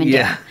is what women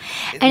do.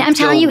 And I'm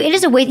telling you, it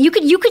is a way you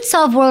could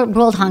solve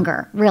world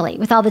hunger, really,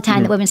 with all the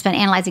time that women spend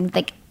analyzing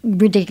like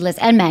ridiculous,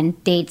 and men,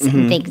 dates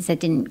and things that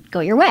didn't go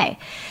your way.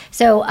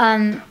 So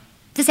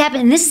this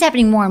happened, and this is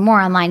happening more and more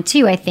online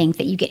too. I think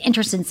that you get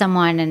interested in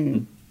someone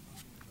and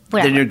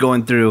whatever. Then you're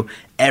going through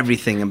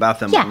everything about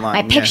them online.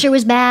 My picture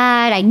was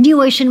bad. I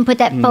knew I shouldn't put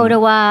that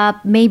photo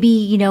up.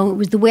 Maybe, it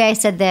was the way I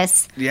said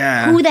this.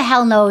 Yeah. Who the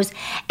hell knows?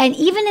 And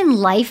even in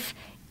life,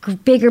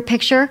 bigger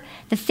picture,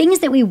 the things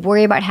that we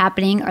worry about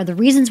happening are the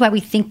reasons why we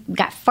think we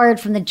got fired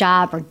from the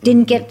job or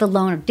didn't get the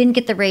loan or didn't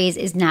get the raise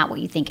is not what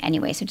you think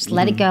anyway. So just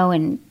let it go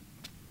and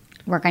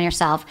work on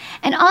yourself.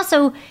 And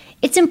also,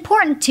 it's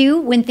important too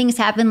when things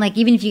happen, like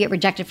even if you get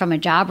rejected from a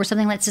job or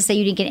something, let's just say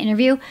you didn't get an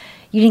interview,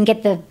 you didn't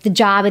get the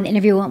job and the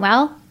interview went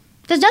well.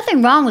 There's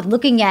nothing wrong with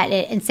looking at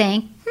it and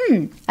saying,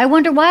 I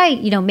wonder why,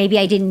 maybe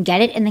I didn't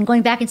get it. And then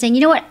going back and saying,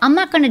 you know what, I'm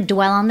not going to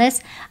dwell on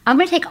this. I'm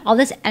going to take all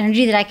this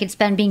energy that I could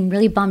spend being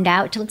really bummed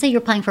out to, let's say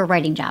you're applying for a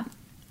writing job.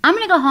 I'm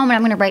going to go home and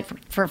I'm going to write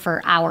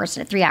for hours,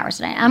 3 hours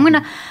a night. I'm going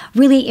to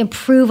really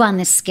improve on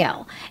this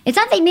skill. It's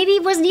not that maybe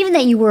it wasn't even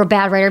that you were a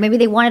bad writer. Maybe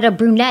they wanted a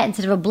brunette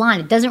instead of a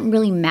blonde. It doesn't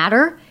really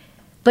matter.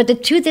 But the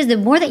truth is, the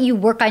more that you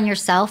work on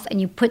yourself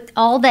and you put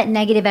all that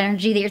negative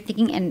energy that you're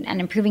thinking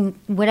and improving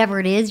whatever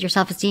it is, your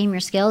self-esteem, your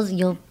skills,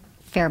 you'll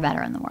fare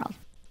better in the world.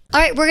 All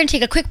right, we're going to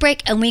take a quick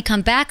break, and when we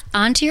come back,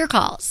 onto your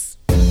calls.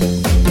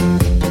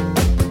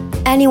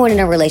 Anyone in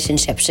a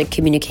relationship should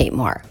communicate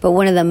more. But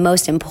one of the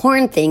most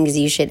important things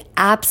you should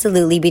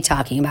absolutely be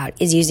talking about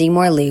is using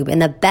more lube in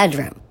the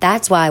bedroom.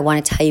 That's why I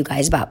want to tell you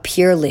guys about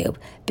Pure Lube,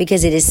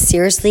 because it is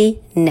seriously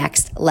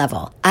next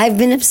level. I've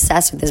been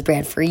obsessed with this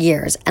brand for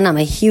years, and I'm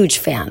a huge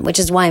fan, which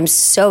is why I'm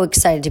so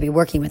excited to be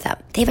working with them.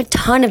 They have a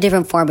ton of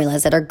different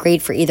formulas that are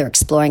great for either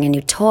exploring a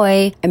new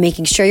toy or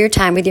making sure your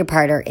time with your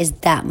partner is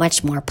that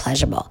much more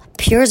pleasurable.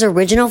 Pure's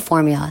original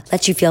formula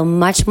lets you feel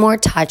much more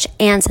touch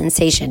and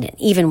sensation and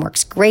even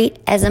works great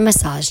as a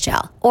massage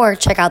gel. Or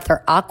check out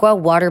their Aqua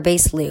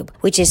water-based lube,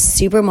 which is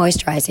super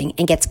moisturizing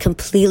and gets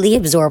completely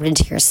absorbed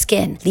into your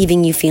skin,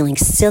 leaving you feeling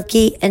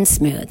silky and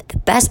smooth. The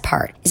best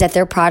part is that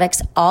their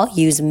products all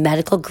use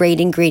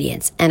medical-grade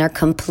ingredients and are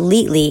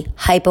completely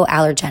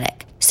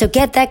hypoallergenic. So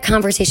get that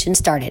conversation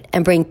started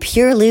and bring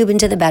Pure Lube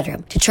into the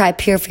bedroom. To try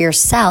Pure for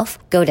yourself,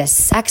 go to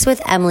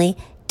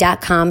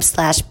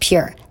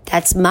sexwithemily.com/pure.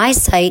 That's my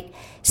site,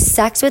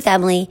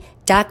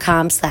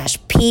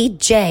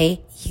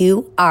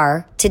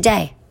 sexwithemily.com/PJUR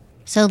today.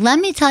 So let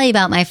me tell you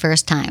about my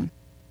first time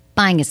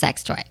buying a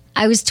sex toy.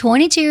 I was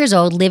 22 years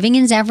old, living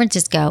in San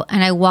Francisco,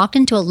 and I walked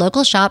into a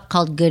local shop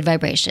called Good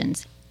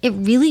Vibrations. It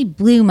really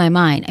blew my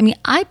mind. I mean,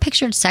 I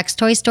pictured sex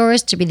toy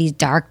stores to be these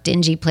dark,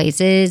 dingy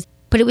places,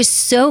 but it was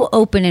so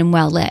open and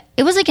well lit.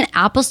 It was like an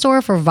Apple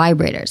store for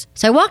vibrators.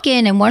 So I walk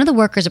in and one of the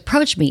workers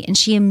approached me and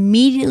she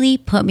immediately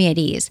put me at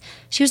ease.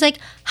 She was like,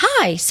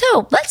 "Hi,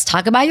 so let's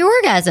talk about your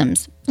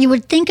orgasms." You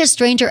would think a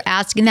stranger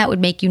asking that would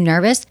make you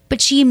nervous,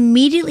 but she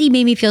immediately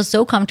made me feel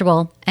so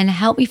comfortable and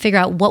helped me figure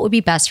out what would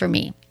be best for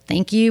me.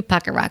 Thank you,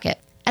 Pocket Rocket.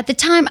 At the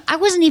time, I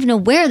wasn't even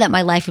aware that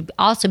my life would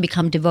also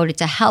become devoted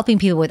to helping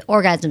people with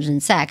orgasms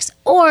and sex,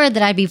 or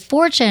that I'd be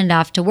fortunate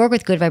enough to work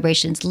with Good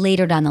Vibrations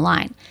later down the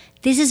line.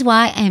 This is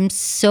why I am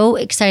so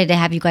excited to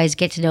have you guys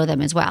get to know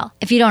them as well,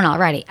 if you don't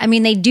already. I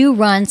mean, they do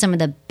run some of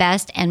the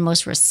best and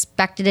most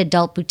respected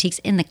adult boutiques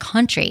in the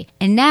country.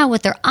 And now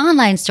with their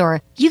online store,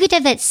 you get to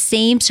have that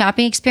same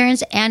shopping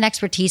experience and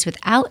expertise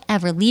without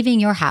ever leaving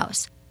your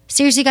house.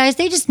 Seriously, guys,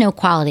 they just know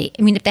quality.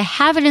 I mean, if they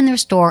have it in their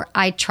store,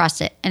 I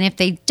trust it. And if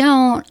they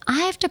don't,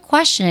 I have to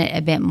question it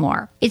a bit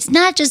more. It's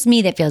not just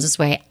me that feels this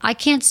way. I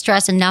can't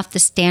stress enough the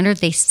standard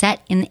they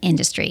set in the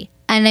industry.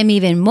 And I'm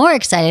even more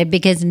excited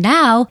because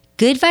now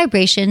Good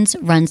Vibrations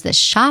runs the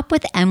Shop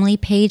with Emily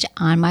page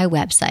on my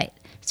website.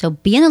 So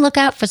be on the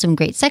lookout for some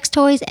great sex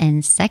toys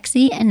and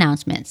sexy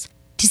announcements.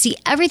 To see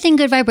everything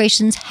Good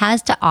Vibrations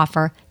has to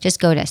offer,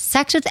 just go to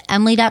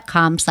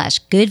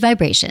sexwithemily.com/good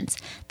vibrations.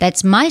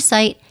 That's my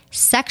site,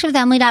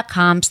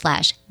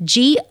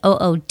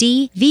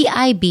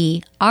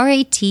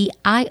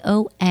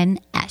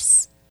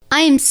 sexwithemily.com/GOODVIBRATIONS.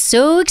 I am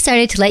so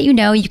excited to let you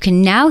know you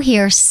can now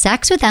hear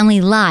Sex with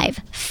Emily live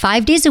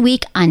 5 days a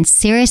week on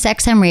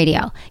SiriusXM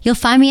Radio. You'll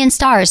find me in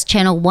Stars,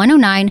 Channel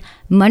 109,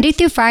 Monday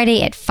through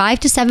Friday at 5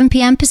 to 7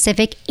 p.m.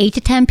 Pacific, 8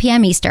 to 10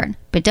 p.m. Eastern.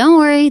 But don't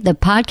worry, the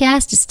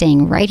podcast is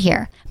staying right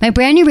here. My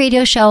brand new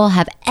radio show will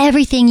have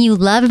everything you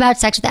love about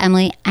Sex with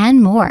Emily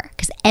and more,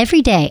 because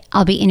every day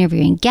I'll be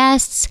interviewing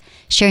guests,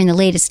 sharing the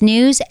latest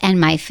news, and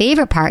my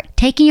favorite part,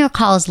 taking your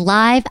calls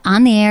live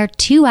on the air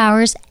 2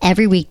 hours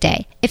every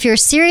weekday. If you're a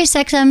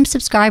SiriusXM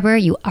subscriber,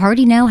 you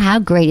already know how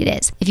great it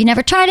is. If you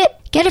never tried it,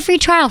 get a free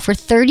trial for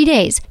 30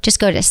 days. Just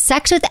go to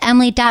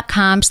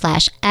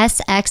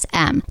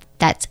sexwithemily.com/SXM.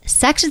 That's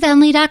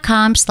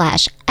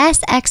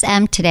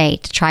sexwithemily.com/SXM today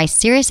to try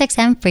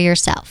SiriusXM for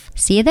yourself.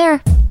 See you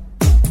there.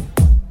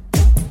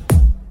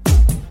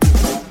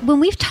 when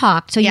we've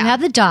talked, so you Yeah.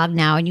 have the dog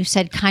now, and you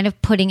said kind of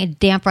putting a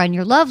damper on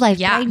your love life.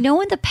 Yeah. But I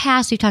know in the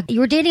past we talked, you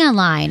were dating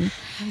online,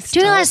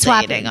 still doing a lot of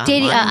swapping, dating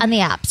dating online. on the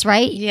apps,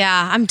 right?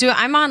 Yeah,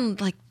 I'm on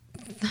like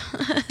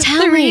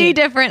Tell 3 me.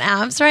 different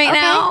apps right Okay.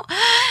 now.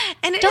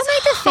 And Don't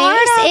make the face.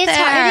 It's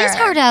hard. It is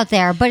hard out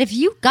there. But if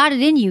you got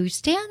it in you,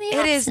 stay on the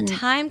apps. It is and-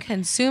 time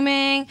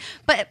consuming,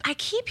 but I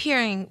keep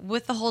hearing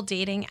with the whole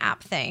dating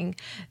app thing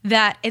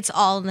that it's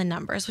all in the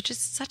numbers, which is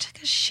such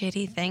like a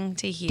shitty thing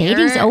to hear.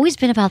 Dating's always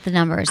been about the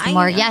numbers. The I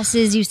more know.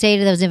 yeses you say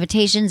to those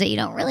invitations that you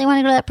don't really want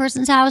to go to that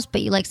person's house,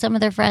 but you like some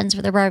of their friends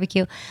for their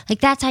barbecue. Like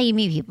that's how you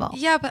meet people.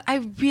 Yeah, but I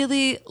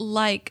really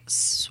like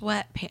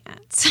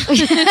sweatpants.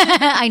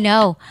 I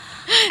know.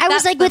 I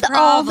was That's like the with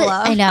all the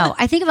problem. I know.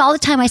 I think of all the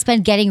time I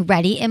spend getting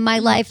ready in my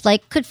life,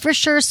 like could for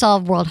sure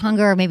solve world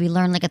hunger or maybe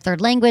learn like a third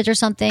language or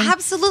something.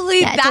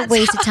 Absolutely, Yeah, it's a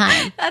waste of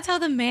time. That's how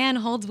the man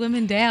holds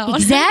women down.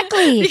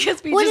 Exactly.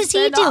 Because we What just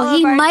does he spend all do? of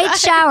He our might time.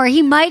 shower.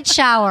 He might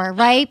shower,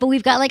 right? But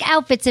we've got like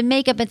outfits and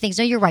makeup and things.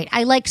 No, you're right.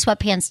 I like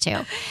sweatpants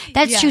too.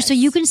 That's true. So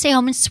Yes. you can stay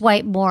home and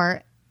swipe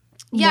more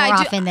Yeah, I do.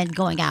 often than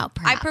going out.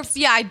 Perhaps.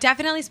 I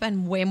definitely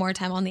spend way more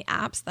time on the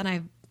apps than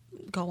I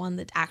go on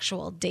the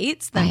actual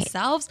dates Right.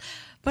 themselves.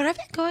 But I've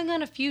been going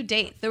on a few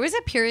dates. There was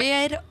a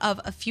period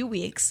of a few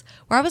weeks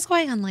where I was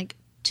going on like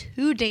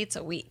 2 dates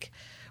a week,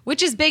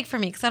 which is big for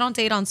me because I don't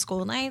date on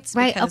school nights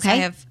Right, because okay. I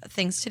have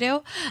things to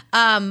do.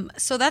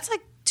 So that's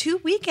like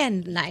 2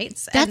 weekend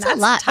nights. and That's a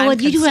lot. Oh, well,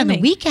 you do it on the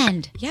time-consuming.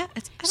 weekend. Yeah.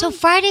 So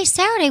Friday,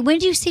 Saturday, when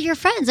do you see your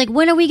friends? Like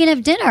when are we gonna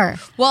have dinner?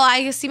 well,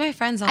 I see my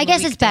friends on I the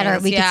guess it's better.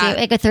 weekdays, We yeah. could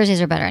see like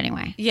Thursdays are better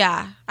anyway.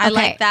 Yeah, I Okay.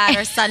 like that.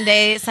 Or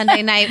Sunday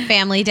night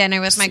family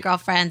dinner with my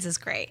girlfriends is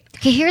great.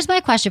 Okay, here's my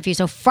question for you.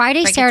 So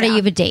Friday, Break it Saturday, you down.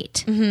 have a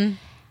date. Mm-hmm.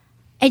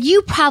 And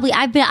you probably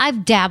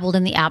I've dabbled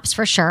in the apps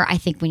for sure. I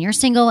think when you're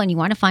single and you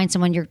want to find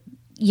someone,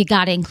 you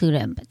got to include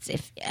them. But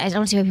if I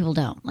don't see why people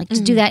don't like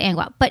just do that and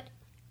go out. But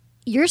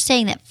you're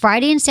saying that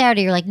Friday and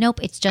Saturday, you're like, nope,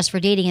 it's just for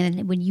dating. And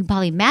then when you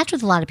probably match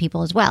with a lot of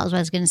people as well, is what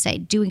I was going to say.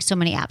 Doing so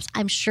many apps,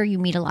 I'm sure you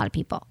meet a lot of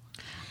people.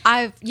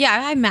 I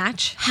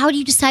match. How do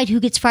you decide who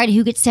gets Friday,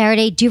 who gets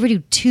Saturday? Do you ever do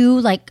 2,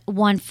 like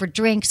one for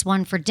drinks,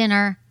 one for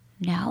dinner?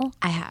 No.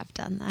 I have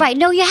done that. Right.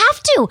 No, you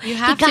have to. You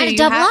have got to to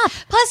double have- up.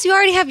 Plus, you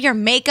already have your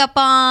makeup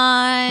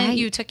on. Right.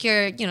 You took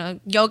your,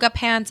 yoga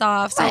pants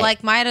off. So,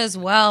 Right. might as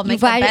well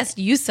make Right. the best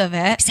use of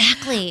it.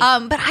 Exactly.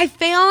 But I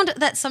found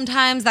that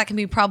sometimes that can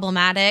be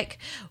problematic.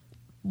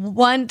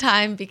 One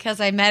time, because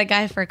I met a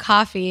guy for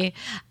coffee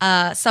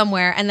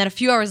somewhere, and then a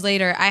few hours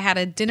later, I had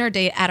a dinner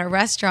date at a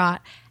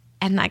restaurant,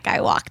 and that guy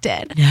walked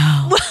in.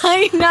 No.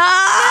 I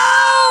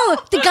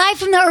know. The guy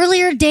from the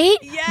earlier date?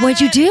 What'd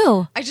you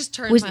do? I just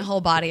turned Was- my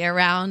whole body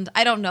around.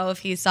 I don't know if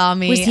he saw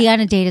me. Was he on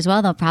a date as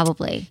well, though?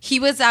 Probably. He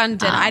was on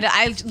dinner.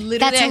 I literally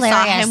That's I saw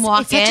hilarious. him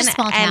walk It's such a in,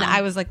 small and town.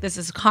 I was like, "This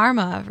is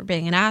karma for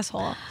being an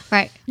asshole,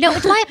 Right. No,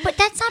 it's why, but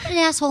that's not an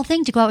asshole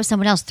thing to go out with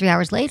someone else 3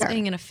 hours later.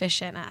 being an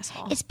efficient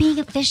asshole." It's being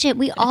efficient.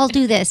 We all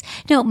do this.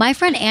 No, my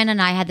friend Ann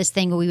and I had this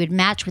thing where we would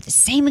match with the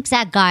same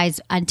exact guys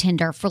on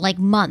Tinder for like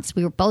months.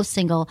 We were both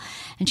single.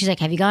 And she's like,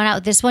 have you gone out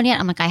with this one yet?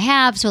 I'm like, I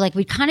have. So like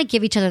we'd kind of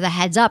give each other the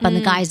heads up on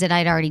the guys that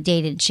I'd already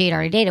dated and she had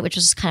already dated, which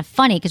was kind of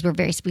funny because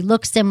we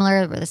look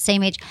similar. We're the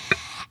same age.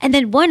 And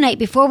then one night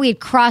before we had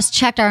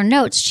cross-checked our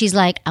notes, she's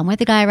like, I'm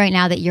with a guy right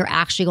now that you're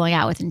actually going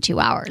out with in 2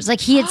 hours. Like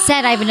he had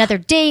said, I have another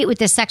date with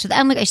this sex with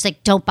Emily. She's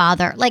like, don't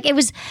bother. Like it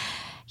was,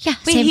 yeah,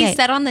 Wait, same he day.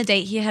 said on the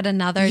date he had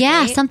another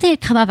Yeah, date? something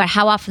had come up about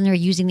how often they were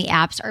using the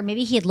apps, or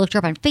maybe he had looked her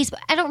up on Facebook.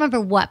 I don't remember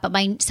what,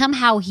 but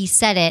somehow he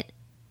said it.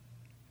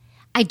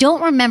 I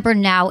don't remember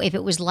now if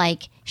it was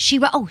like she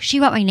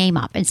wrote my name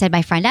up and said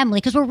my friend Emily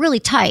because we're really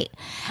tight,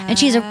 and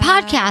she has a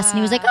podcast, and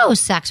he was like, oh,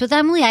 sex with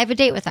Emily, I have a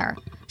date with her.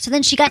 So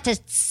then she got to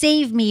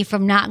save me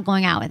from not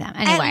going out with him.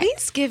 Anyway, At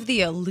least give the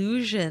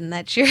illusion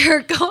that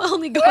you're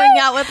only going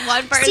out with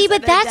one person. see,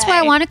 but a that's why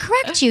I day. want to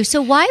correct you.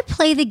 So why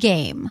play the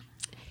game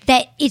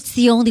that it's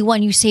the only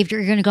one you saved?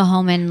 You're going to go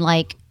home and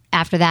like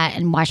after that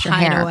and wash your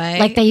Hide hair, away.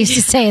 like they used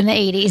to say in the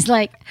 80s.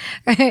 Like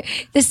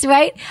this,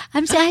 right?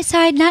 I'm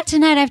sorry, not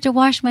tonight. I have to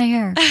wash my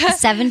hair. The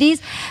 70s,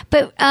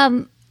 but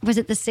was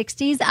it the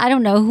 60s? I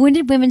don't know. When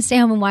did women stay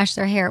home and wash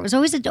their hair? It was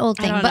always an old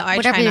thing. don't But know. I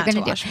whatever try you're not going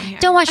to to do, wash my hair.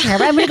 don't wash your hair.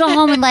 But I'm going to go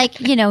home and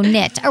like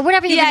knit or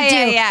whatever you're going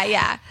to do.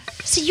 Yeah.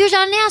 So you're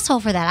not an asshole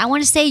for that. I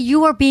want to say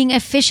you are being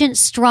efficient,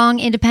 strong,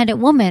 independent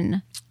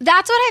woman.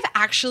 That's what I've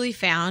actually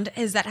found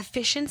is that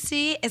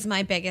efficiency is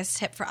my biggest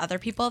tip for other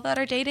people that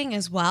are dating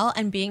as well.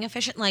 And being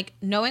efficient, like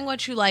knowing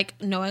what you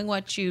like, knowing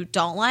what you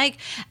don't like,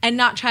 and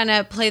not trying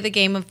to play the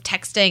game of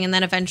texting and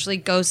then eventually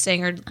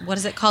ghosting or what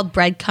is it called?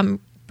 Breadcrumbing?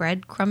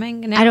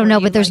 now, I don't know, where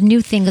you, but there's like-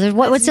 new things.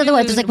 What's the other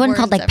one? There's like one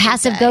called words like every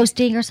passive day.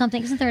 ghosting or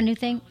something. Isn't there a new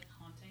thing?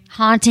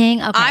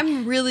 Haunting. Okay.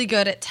 I'm really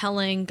good at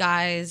telling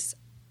guys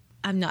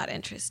I'm not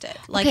interested.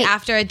 Like Okay.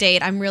 after a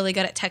date, I'm really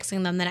good at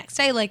texting them the next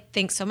day. Like,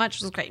 thanks so much.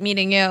 It was great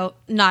meeting you.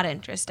 Not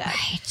interested.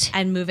 Right.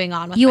 And moving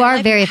on with You my are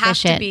life. very You have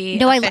efficient. To be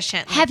No,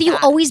 efficient like have you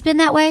that. always been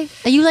that way?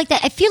 Are you like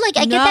that? I feel like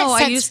I get that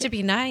sense. I used to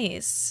be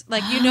nice.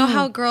 Like, you know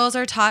how girls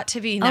are taught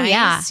to be nice?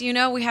 yeah. You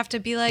know, we have to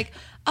be like,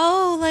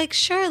 oh, like,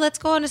 sure, let's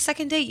go on a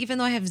second date, even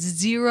though I have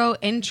zero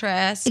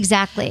interest.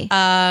 Exactly.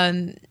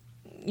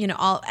 You know,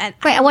 all and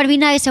Right, I want to be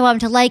nice. I want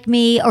him to like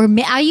me. Or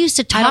I used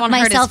to talk I don't want to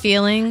hurt myself. his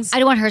feelings. I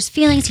don't want to hurt his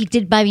feelings. He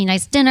did buy me a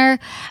nice dinner.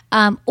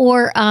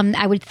 Or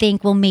I would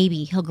think, well,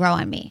 maybe he'll grow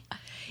on me.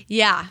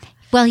 Yeah.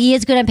 Well, he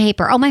is good on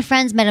paper. Oh, my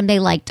friends met him. They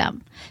liked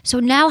him.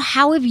 So now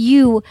how have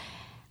you,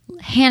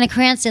 Hannah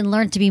Cranston,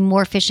 learned to be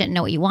more efficient and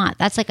know what you want?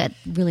 That's like a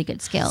really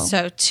good skill.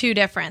 So two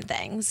different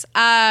things.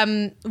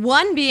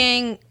 One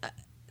being,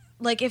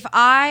 like, if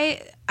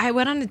I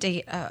went on a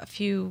date a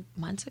few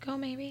months ago,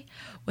 maybe,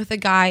 with a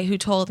guy who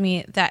told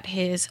me that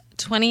his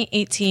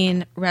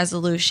 2018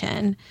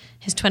 resolution,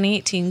 his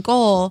 2018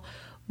 goal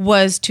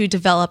was to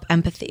develop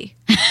empathy.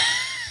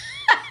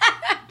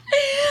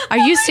 Are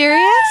you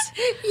serious?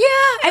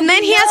 Yeah. And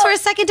then he asked for a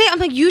second date. I'm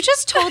like, you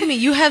just told me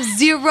you have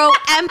zero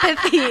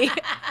empathy.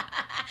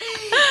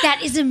 That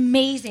is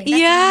amazing. That's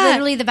Yeah.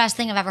 literally the best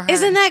thing I've ever heard.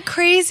 Isn't that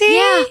crazy?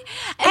 Yeah.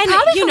 And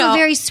probably you from know, a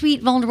very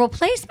sweet, vulnerable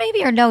place,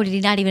 maybe? Or no, did he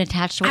not even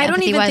attach to what I don't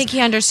empathy even was? think he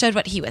understood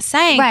what he was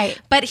saying. Right.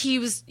 But he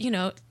was, you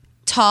know,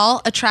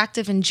 tall,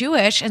 attractive, and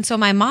Jewish. And so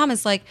my mom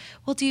is like,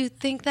 well, do you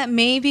think that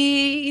maybe,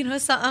 you know,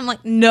 something? I'm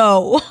like,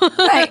 no.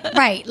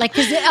 Right. Like,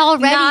 because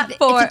already Not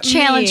for it's a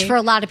challenge me. for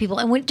a lot of people.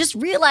 And when, just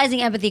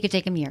realizing empathy could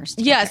take them years.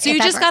 to Yeah, get so there, you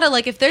if just ever. gotta,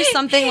 like, if there's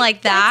something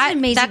like that, That's an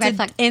amazing red an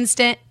flag.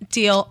 instant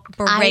deal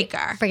breaker.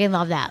 I freaking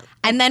love that.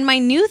 And then my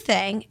new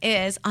thing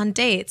is on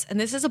dates, and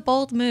this is a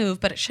bold move,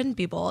 but it shouldn't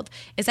be bold,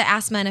 is I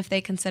ask men if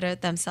they consider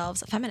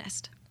themselves a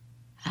feminist.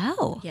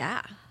 Oh.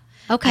 Yeah.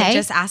 Okay. I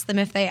just ask them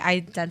if they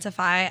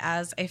identify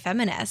as a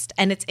feminist.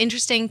 And it's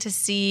interesting to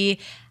see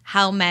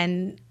how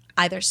men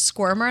either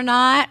squirm or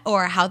not,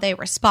 or how they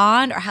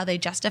respond, or how they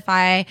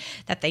justify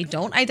that they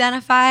don't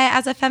identify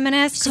as a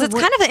feminist. Because it's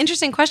kind of an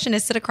interesting question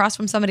to sit across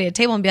from somebody at a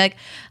table and be like,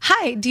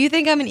 hi, do you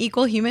think I'm an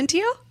equal human to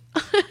you?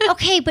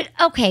 okay, but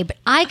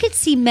I could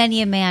see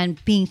many a man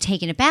being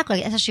taken aback,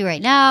 like especially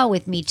right now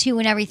with Me Too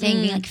and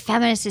everything, being like,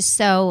 feminist is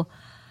so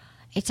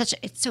it's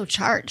so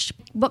charged.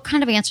 What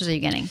kind of answers are you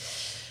getting?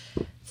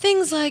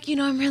 Things like, you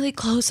know, I'm really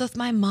close with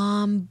my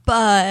mom,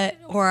 but,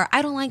 or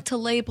I don't like to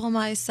label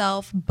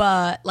myself,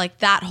 but, like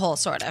that whole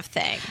sort of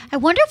thing. I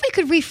wonder if we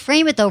could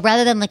reframe it though,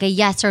 rather than like a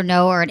yes or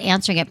no or an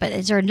answering it. But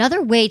is there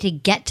another way to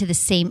get to the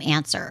same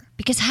answer?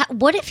 Because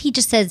what if he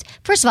just says,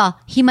 first of all,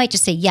 he might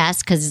just say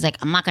yes because he's like,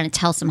 I'm not going to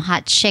tell some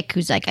hot chick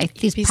who's like,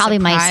 he's Be probably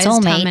my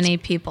surprised soulmate. How many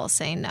people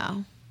say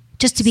no?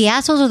 Just to be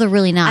assholes, or they're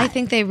really not? I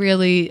think they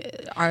really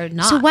are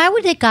not. So why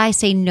would that guy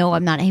say no?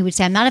 I'm not. He would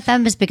say I'm not a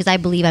feminist because I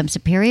believe I'm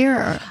superior.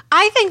 Or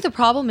I think the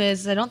problem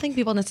is I don't think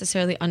people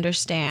necessarily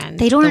understand.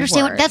 They don't the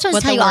understand word, that's what I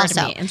tell the you word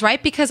also. means,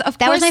 right? Because of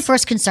that course, was my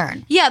first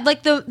concern. Yeah,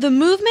 like the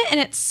movement in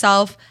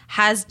itself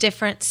has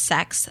different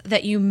sects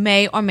that you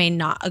may or may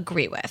not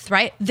agree with,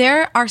 right?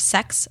 There are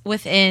sects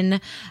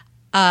within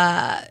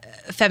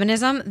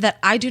feminism that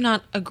I do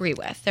not agree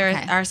with. There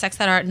are sects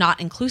that are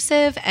not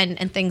inclusive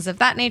and things of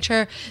that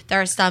nature.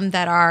 There are some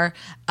that are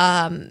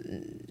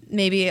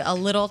maybe a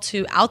little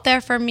too out there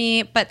for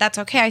me, but that's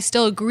okay. I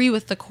still agree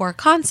with the core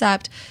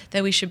concept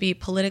that we should be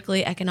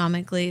politically,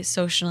 economically,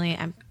 socially,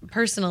 and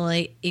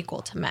personally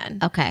equal to men.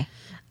 Okay.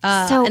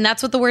 And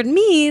that's what the word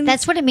means.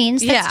 That's what it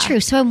means. That's Yeah. true.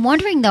 So I'm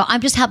wondering though, I'm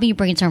just helping you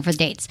brainstorm for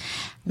dates.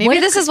 Maybe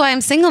this is why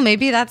I'm single.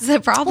 Maybe that's the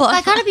problem. Well,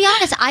 I gotta be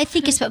honest. I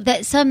think it's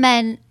that some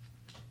men,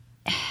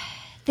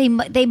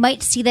 they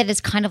might see that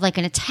as kind of like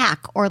an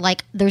attack, or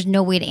like there's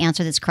no way to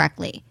answer this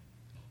correctly.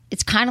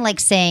 It's kind of like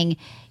saying,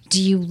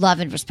 do you love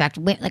and respect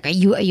women? Like, are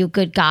you a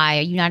good guy?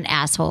 Are you not an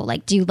asshole?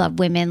 Like, do you love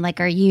women? Like,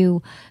 are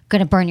you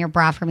gonna burn your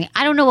bra for me?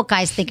 I don't know what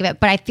guys think of it,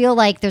 but I feel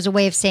like there's a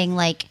way of saying,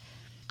 like,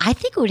 I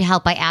think it would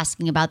help by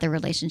asking about their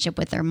relationship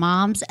with their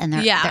moms and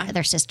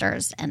their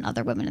sisters and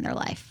other women in their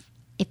life.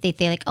 If they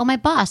like, oh, my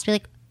boss, be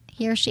like,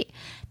 he or she.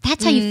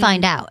 That's how you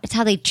find out. It's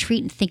how they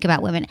treat and think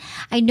about women.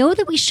 I know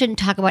that we shouldn't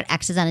talk about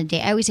exes on a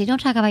date. I always say, don't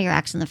talk about your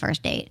ex on the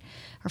first date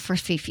or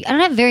first few. I don't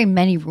have very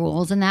many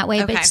rules in that way,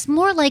 but Okay. it's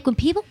more like when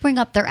people bring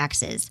up their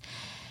exes,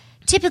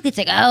 typically it's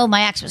like, oh,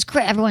 my ex was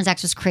crazy. Everyone's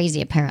ex was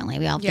crazy, apparently.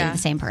 We all think the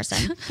same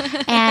person.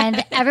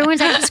 And everyone's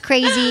ex is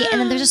crazy.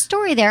 And then there's a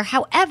story there.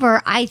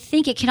 However, I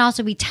think it can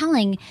also be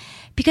telling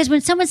because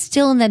when someone's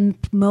still in the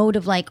mode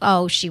of like,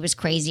 oh, she was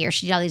crazy or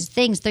she did all these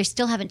things, they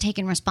still haven't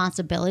taken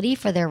responsibility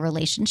for their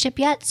relationship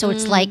yet. So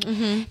it's like,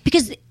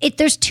 because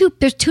there's two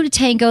to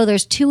tango.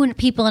 There's two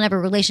people in every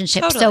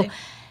relationship. Totally. So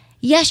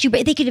yes,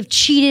 they could have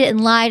cheated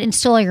and lied and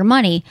stole all your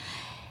money.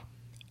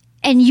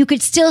 And you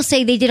could still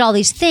say they did all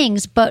these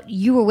things, but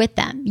you were with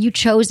them. You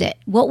chose it.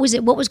 What was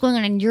it? What was going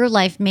on in your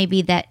life?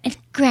 Maybe that. And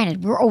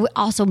granted, we're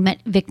also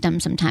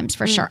victims sometimes,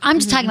 for sure. I'm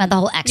just talking about the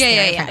whole ex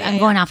theory. I'm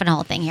going off on a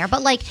whole thing here,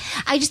 but like,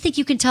 I just think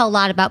you can tell a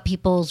lot about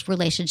people's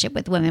relationship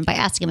with women by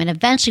asking them. And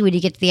eventually, when you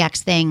get to the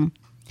ex thing,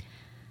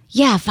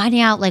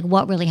 finding out like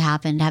what really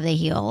happened, have they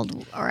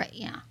healed, or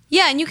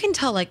Yeah, and you can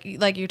tell, like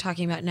you're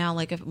talking about now,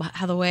 like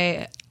how the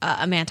way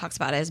a man talks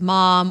about his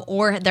mom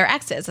or their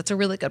exes. That's a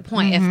really good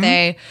point. If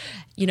they,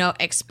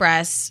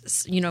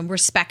 express,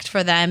 respect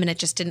for them and it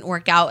just didn't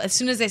work out, as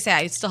soon as they say,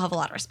 I still have a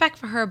lot of respect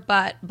for her,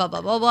 but blah,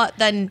 blah, blah, blah,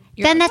 then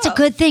that's a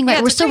good thing, right?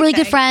 Yeah, We're still really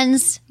good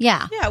friends.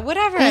 Yeah. Yeah,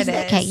 whatever it is.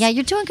 Okay, yeah,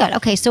 you're doing good.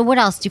 Okay, so what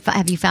else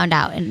have you found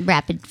out in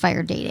rapid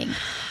fire dating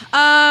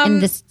in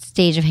this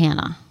stage of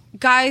Hannah?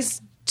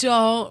 Guys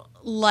don't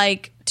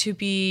like to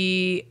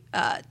be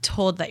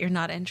told that you're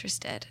not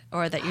interested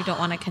or that you don't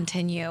want to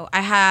continue.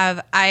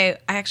 I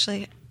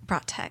actually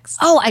brought text.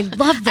 Oh, I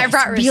love this. I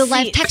brought real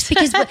life text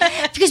because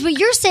what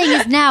you're saying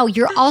is now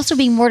you're also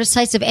being more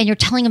decisive and you're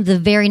telling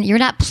them you're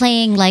not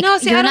playing like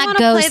you're not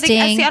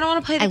ghosting. I don't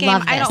want to play the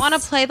game. I don't want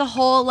to play the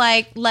whole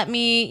let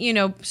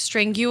me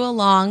string you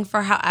along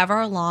for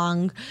however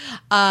long,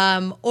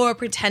 or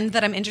pretend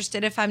that I'm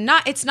interested if I'm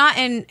not. It's not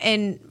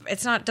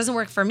doesn't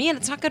work for me and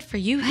it's not good for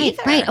you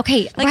either. Right.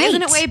 Okay.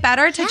 Isn't it way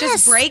better to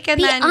just break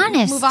and then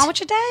move on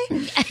with your day?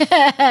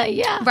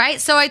 Yeah.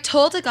 Right. So I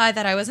told a guy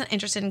that I wasn't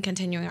interested in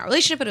continuing our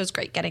relationship, but it was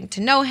great getting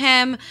to know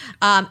him,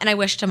 and I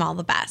wished him all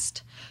the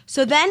best.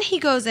 So then he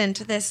goes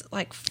into this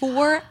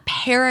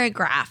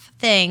 4-paragraph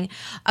thing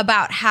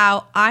about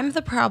how I'm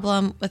the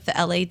problem with the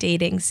LA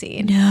dating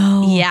scene.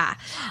 No. Yeah.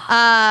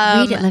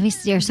 Read it. Let me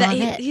hear some of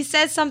it. He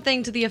says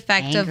something to the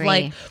effect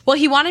Angry. of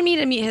he wanted me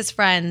to meet his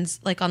friends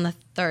on the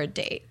 3rd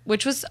date,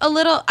 which was a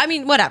little,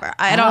 whatever.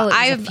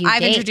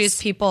 I've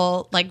introduced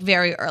people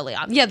very early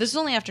on. Yeah, this is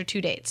only after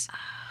 2 dates.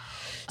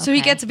 So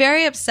he gets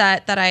very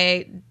upset that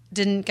I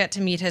didn't get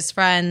to meet his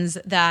friends,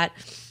 that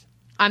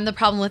I'm the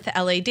problem with the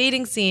LA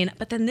dating scene.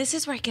 But then this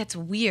is where it gets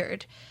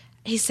weird.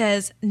 He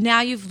says,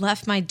 now you've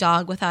left my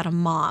dog without a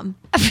mom.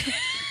 This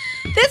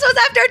was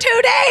after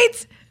 2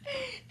 dates.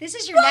 This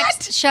is your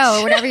next show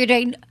or whatever you're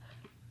doing.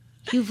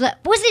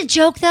 Was it a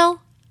joke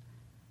though?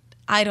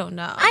 I don't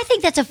know. I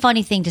think that's a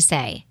funny thing to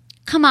say.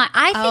 Come on.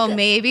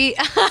 Maybe.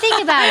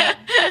 Think about it.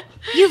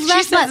 You've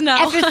left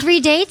after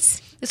 3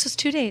 dates? This was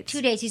 2 dates.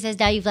 2 dates. He says,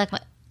 now you've left my...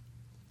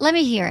 Let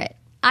me hear it.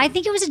 I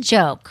think it was a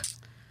joke.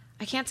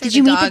 I can't say Did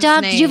you meet the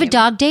dog? Name. Did you have a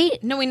dog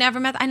date? No, we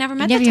never met. I never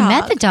met the dog. You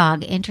met the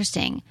dog.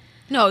 Interesting.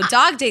 No,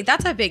 dog date,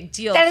 that's a big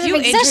deal. That is you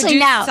especially introduce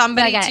now.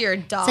 somebody to your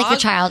dog. It's like your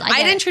child.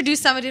 I'd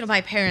introduce somebody to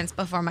my parents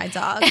before my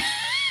dog.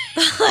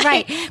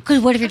 Right.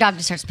 Because what if your dog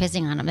just starts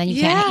pissing on them? Then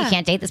you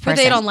can't date this person.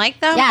 But they don't like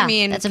them?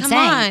 Yeah, that's what I'm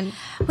saying.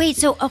 On. Wait,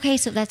 so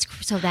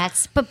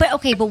that's but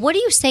what do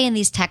you say in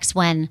these texts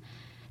when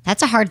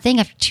that's a hard thing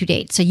after 2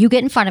 dates? So you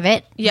get in front of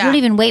it. Yeah. You don't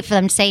even wait for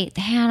them to say,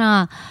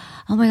 Hannah,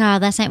 oh my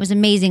God, last night was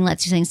amazing.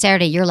 Let's do something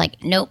Saturday. You're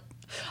like, nope.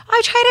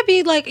 I try to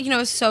be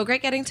it's so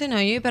great getting to know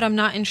you, but I'm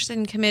not interested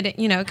in committing,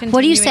 continuing.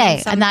 What do you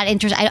say? I'm not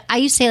interested. I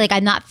used to say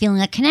I'm not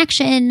feeling a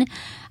connection.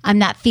 I'm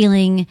not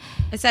feeling.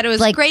 I said it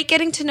was great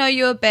getting to know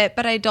you a bit,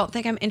 but I don't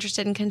think I'm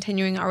interested in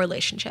continuing our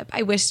relationship.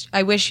 I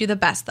wish you the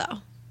best though.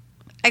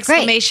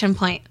 Exclamation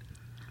point.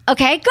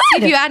 Okay,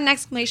 good. If you add an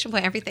exclamation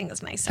point, everything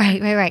is nicer.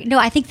 Right. No,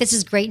 I think this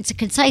is great and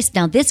concise.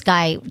 Now, this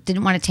guy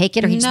didn't want to take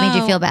it, or he just made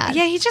you feel bad.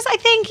 Yeah, I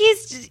think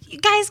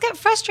guys get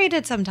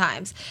frustrated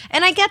sometimes.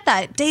 And I get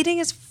that. Dating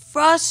is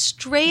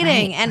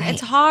frustrating and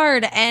it's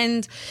hard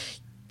and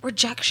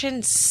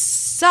rejection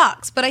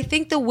sucks. But I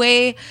think the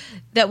way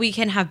that we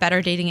can have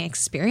better dating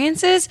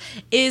experiences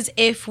is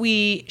if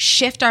we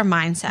shift our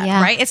mindset,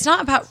 right? It's not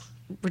about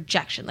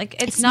rejection.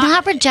 It's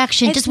not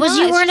rejection. Just was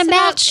you were in a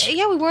match.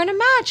 We were in a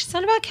match. It's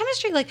not about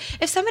chemistry.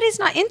 If somebody's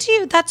not into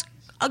you, that's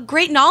a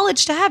great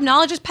knowledge to have.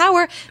 Knowledge is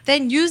power.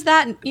 Then use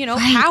that,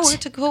 power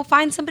to go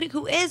find somebody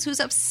who's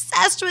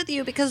obsessed with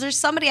you, because there's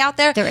somebody out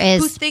there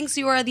who thinks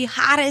you are the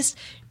hottest.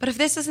 But if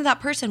this isn't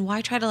that person,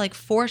 why try to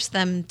force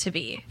them to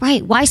be?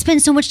 Right. Why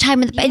spend so much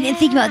time and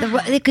think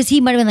about because he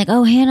might have been like,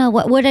 oh, Hannah,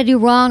 what did I do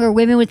wrong? Or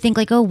women would think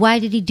oh, why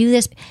did he do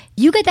this?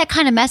 You get that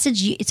kind of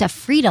message. It's a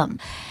freedom.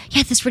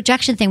 Yeah, this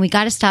rejection thing, we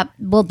got to stop.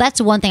 Well, that's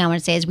one thing I want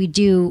to say is we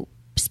do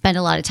spend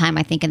a lot of time,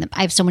 I think,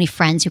 I have so many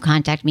friends who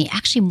contact me,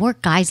 actually more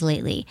guys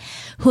lately,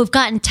 who have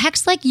gotten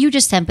texts like you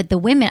just sent, but the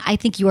women, I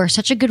think you are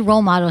such a good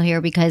role model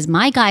here, because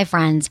my guy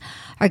friends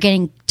are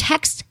getting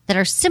texts that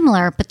are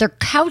similar, but they're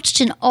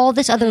couched in all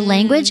this other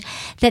language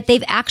that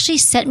they've actually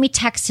sent me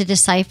texts to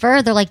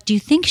decipher. They're like, do you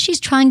think she's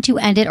trying to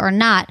end it or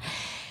not?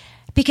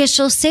 Because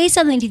she'll say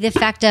something to the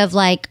effect of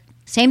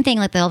same thing,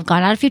 they'll have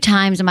gone out a few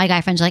times and my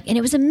guy friends are like, and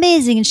it was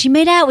amazing and she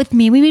made out with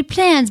me, we made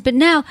plans, but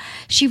now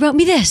she wrote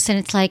me this, and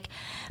it's like,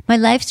 my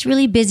life's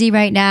really busy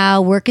right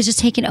now. Work is just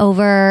taking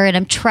over and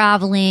I'm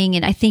traveling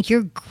and I think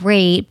you're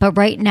great, but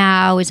right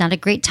now is not a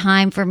great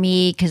time for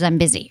me because I'm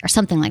busy, or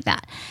something like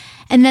that.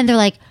 And then they're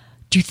like,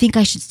 do you think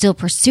I should still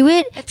pursue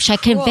it? Should I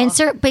convince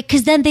her?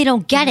 Because then they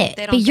don't get it.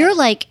 But you're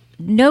like,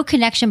 no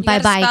connection, bye-bye.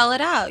 You have to spell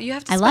it out. You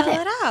have to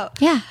spell it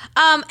out. Yeah. And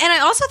I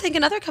also think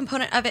another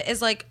component of it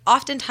is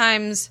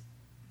oftentimes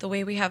the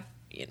way we have,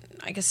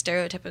 I guess,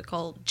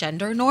 stereotypical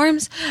gender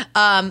norms,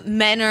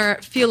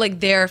 men feel like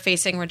they're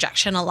facing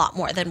rejection a lot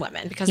more than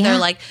women, because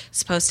they're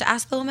supposed to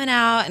ask the woman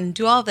out and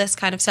do all this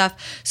kind of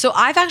stuff. So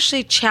I've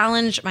actually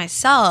challenged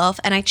myself,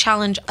 and I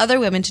challenge other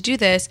women to do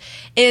this,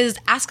 is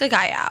ask a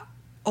guy out.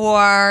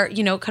 or,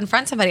 you know,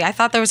 confront somebody. I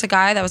thought there was a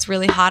guy that was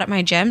really hot at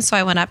my gym, so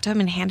I went up to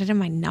him and handed him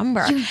my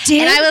number. You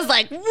did? And I was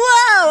like, whoa!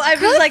 I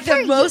was like for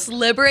the you. most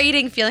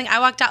liberating feeling. I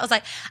walked out, I was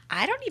like,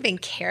 I don't even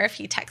care if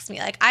he texts me.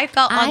 Like, I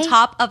felt on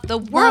top of the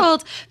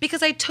world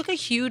because I took a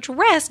huge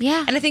risk.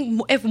 Yeah. And I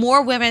think if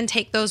more women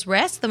take those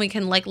risks, then we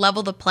can like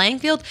level the playing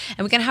field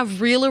and we can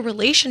have realer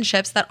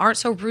relationships that aren't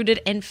so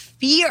rooted in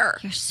fear.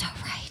 You're so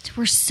right.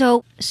 We're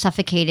so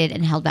suffocated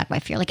and held back by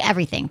fear. Like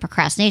everything.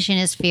 Procrastination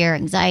is fear.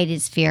 Anxiety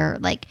is fear.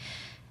 Like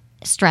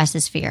stress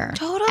is fear.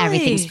 Totally.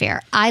 Everything's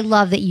fear. I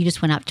love that you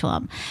just went up to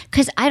him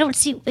because I don't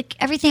see, like,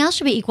 everything else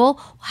should be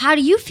equal. How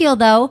do you feel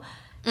though?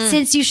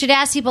 Since you should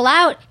ask people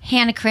out,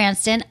 Hannah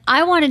Cranston,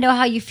 I want to know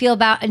how you feel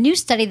about a new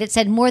study that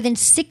said more than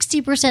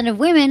 60% of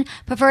women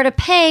prefer to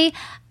pay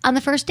on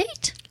the first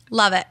date.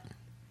 Love it.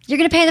 You're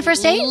going to pay on the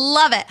first date?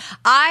 Love it.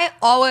 I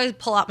always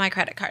pull out my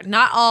credit card.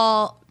 Not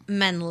all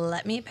men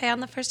let me pay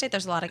on the first date.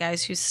 There's a lot of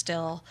guys who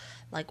still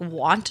like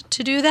want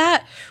to do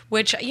that,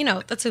 which, you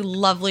know, that's a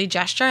lovely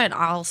gesture, and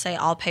I'll say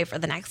I'll pay for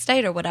the next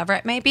date or whatever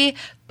it may be,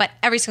 but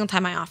every single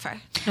time I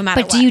offer, no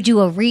matter But what. do you do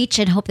a reach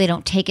and hope they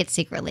don't take it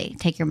secretly,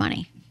 take your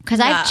money? Because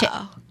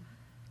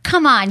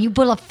come on, you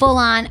put a full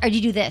on, or do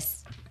you do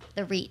this,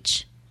 the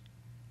reach?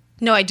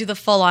 No, I do the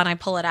full on. I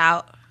pull it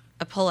out.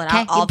 I pull it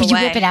out all the way. But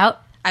you whip it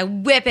out? I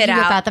whip it You out.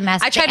 whip out the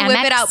I try to the whip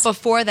it Amex? out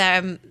before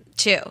them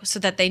too, so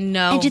that they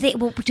know. And do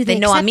they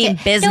know I'm accept in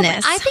it? business. No,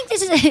 but I think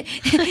this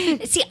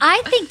is see.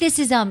 I think this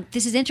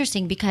is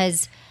interesting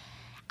because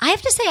I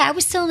have to say I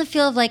was still in the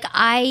feel of like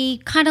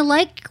I kind of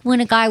like when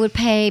a guy would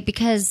pay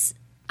because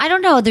I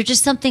don't know. There's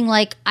just something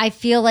like I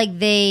feel like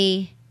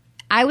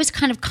I was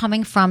kind of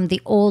coming from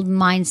the old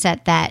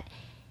mindset that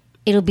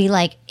it'll be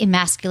like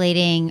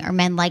emasculating or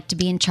men like to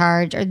be in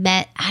charge or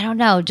men, I don't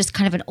know, just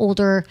kind of an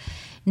older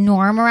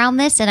norm around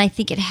this. And I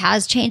think it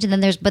has changed. And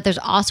then there's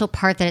also a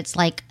part that it's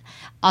like,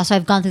 also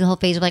I've gone through the whole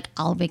phase of like,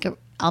 I'll make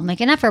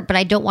an effort, but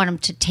I don't want him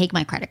to take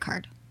my credit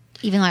card,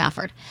 even though I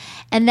offered.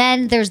 And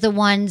then there's the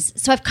ones,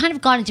 so I've kind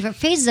of gone in different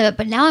phases of it,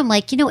 but now I'm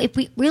like, you know, if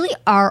we really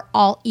are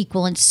all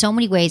equal in so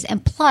many ways,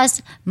 and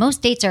plus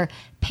most dates are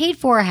paid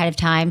for ahead of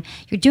time,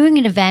 you're doing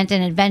an event,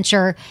 an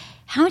adventure,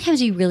 how many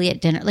times are you really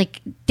at dinner?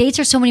 Like dates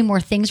are so many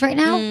more things right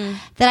now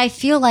that I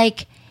feel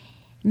like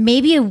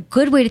maybe a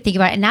good way to think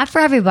about it, and not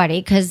for everybody,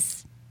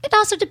 because it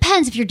also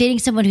depends if you're dating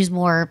someone who's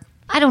more,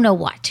 I don't know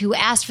what, who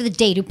asked for the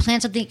date, who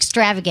planned something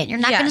extravagant. You're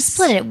not going to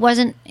split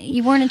it.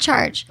 You weren't in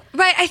charge.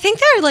 Right. I think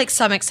there are like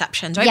some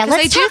exceptions, right? Yeah,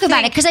 let's talk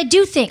about it because I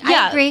do think,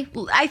 I agree.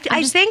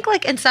 I think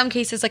like in some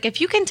cases, like if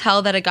you can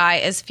tell that a guy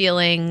is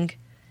feeling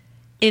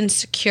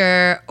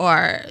insecure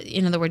or,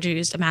 in other words, you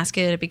used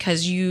emasculated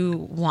because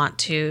you want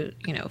to,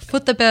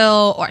 foot the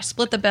bill or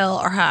split the bill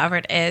or however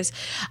it is,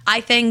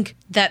 I think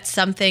that's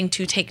something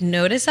to take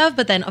notice of,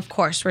 but then of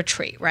course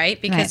retreat,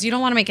 right? Because you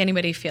don't want to make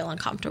anybody feel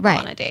uncomfortable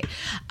on a date.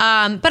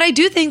 But I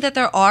do think that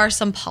there are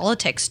some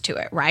politics to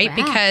it, right?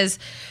 Because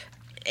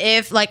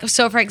if like,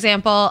 so for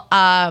example,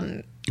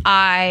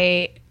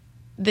 I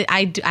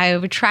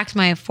retract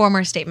my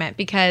former statement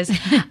because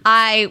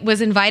I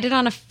was invited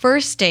on a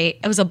first date.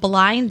 It was a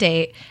blind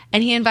date,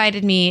 and he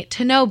invited me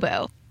to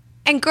Nobu.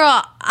 And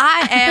girl,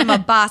 I am a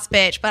boss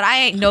bitch, but I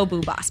ain't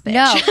Nobu boss bitch.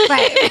 No,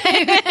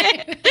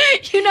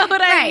 right. You know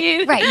what I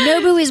mean? Right.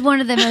 Nobu is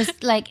one of the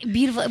most like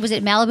beautiful. Was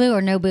it Malibu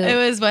or Nobu? It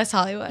was West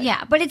Hollywood.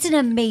 Yeah, but it's an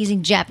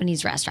amazing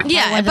Japanese restaurant.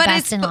 Yeah, one of the but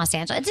best in Los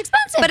Angeles. It's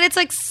expensive, but it's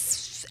like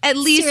at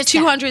least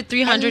 $200,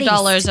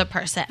 $300 a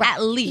person. Right.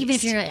 At least, even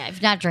if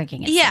you're not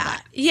drinking. It's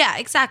yeah,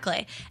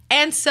 exactly.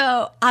 And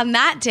so on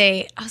that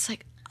date, I was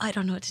like, I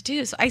don't know what to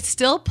do. So I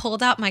still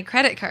pulled out my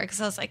credit card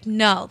because I was like,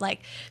 no, like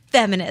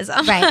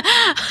feminism. Right.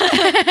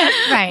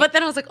 Right. But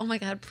then I was like, oh my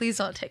God, please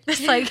don't take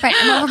this. Like, right.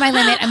 I'm over my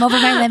limit.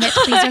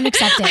 Please don't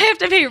accept it. I have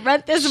to pay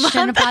rent this month.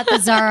 Shouldn't have bought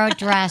the Zara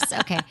dress.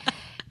 Okay.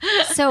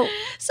 So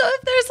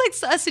if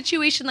there's like a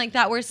situation like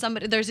that where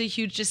there's a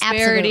huge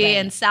disparity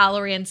in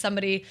salary and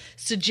somebody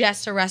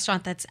suggests a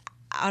restaurant that's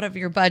out of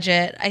your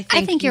budget, I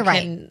think you're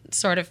right. Can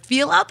sort of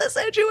feel out the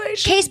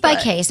situation case by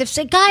case. If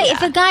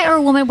a guy or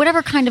a woman,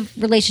 whatever kind of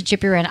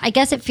relationship you're in, I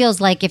guess it feels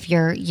like if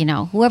you're,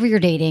 whoever you're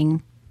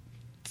dating,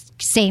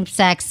 same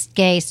sex,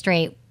 gay,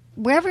 straight,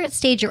 wherever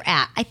stage you're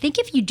at, I think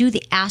if you do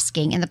the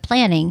asking and the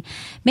planning,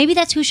 maybe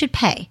that's who should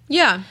pay.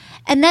 Yeah.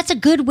 And that's a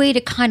good way to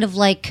kind of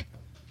like,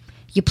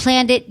 you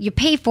planned it, you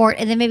pay for it,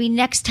 and then maybe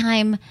next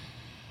time,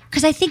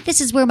 because I think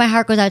this is where my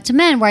heart goes out to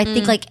men, where I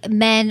think like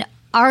men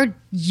are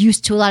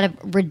used to a lot of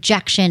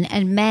rejection,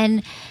 and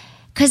men,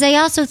 because I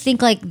also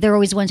think like they're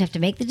always the ones who have to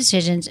make the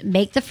decisions,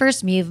 make the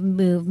first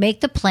move,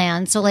 make the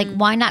plan. So like,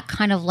 why not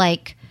kind of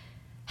like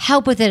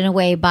help with it in a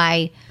way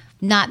by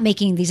not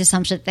making these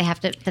assumptions that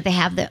they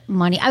have the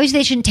money. Obviously,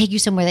 they shouldn't take you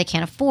somewhere they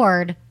can't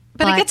afford.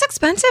 But it gets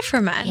expensive for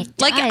men. It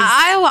like does.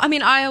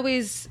 I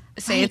always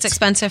say it's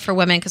expensive for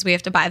women because we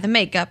have to buy the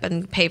makeup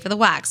and pay for the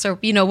wax or,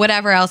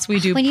 whatever else we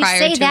do When you prior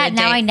say to that, a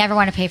now date. I never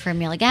want to pay for a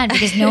meal again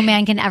because no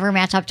man can ever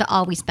match up to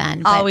all we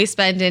spend. All we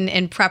spend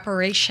in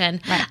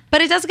preparation. Right.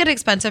 But it does get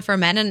expensive for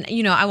men. And,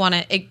 I want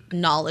to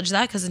acknowledge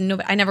that because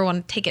I never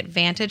want to take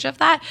advantage of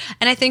that.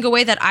 And I think a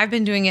way that I've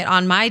been doing it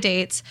on my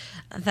dates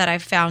that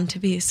I've found to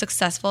be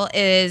successful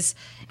is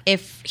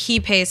if he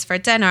pays for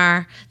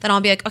dinner, then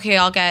I'll be like, okay,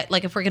 I'll get,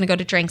 like, if we're going to go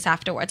to drinks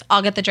afterwards,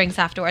 I'll get the drinks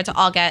afterwards.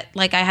 I'll get,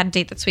 like, I had a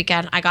date this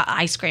weekend. I got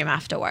ice cream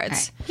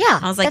afterwards. Right. Yeah.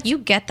 I was like, you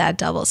get that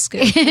double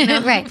scoop.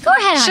 Right. Go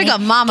ahead, honey. Sugar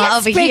mama Get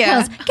over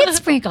sprinkles. here. Get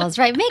sprinkles,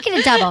 right? Make it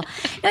a double.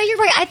 No, you're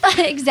right. I thought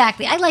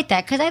exactly. I like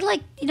that because I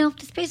like,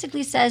 this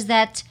basically says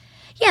that,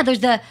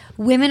 there's the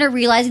women are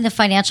realizing the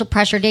financial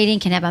pressure dating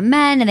can have on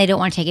men and they don't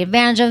want to take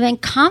advantage of it.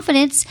 And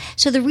confidence.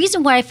 So the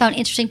reason what I found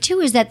interesting too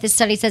is that this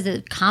study says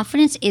that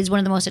confidence is one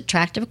of the most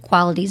attractive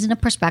qualities in a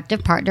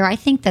prospective partner. I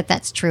think that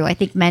that's true. I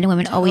think men and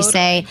women always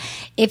say,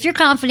 if you're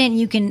confident,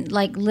 you can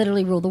like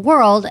literally rule the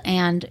world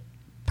and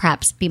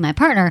perhaps be my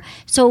partner.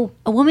 So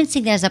a woman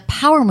seeing that as a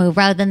power move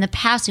rather than the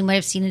past who might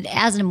have seen it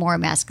as a more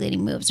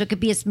emasculating move. So it could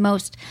be its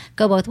most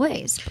go both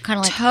ways. Kind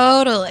of like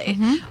Totally.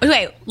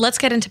 Wait, let's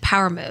get into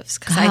power moves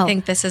because I Go.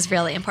 think this is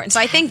really important.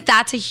 So I think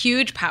that's a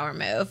huge power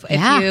move if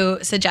Yeah. you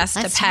suggest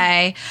Let's to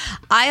pay.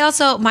 I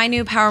also, my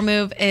new power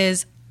move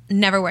is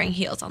never wearing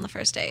heels on the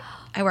first date.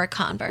 I wear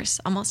Converse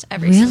almost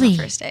every single Really?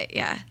 first date.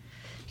 Yeah.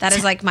 That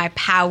is like my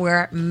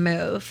power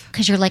move.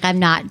 because you're like, I'm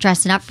not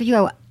dressing up for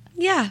you.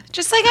 Yeah.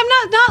 Just like I'm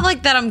not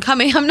like that I'm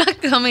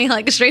not coming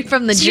like straight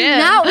from the gym. You're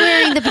not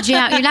wearing the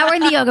pajama. You're not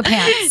wearing the yoga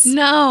pants.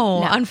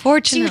 No, So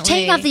unfortunately. you're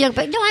taking off the yoga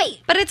pants. No,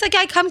 But it's like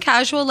I come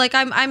casual, like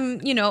I'm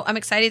I'm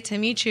excited to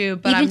meet you,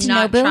 but Even I'm to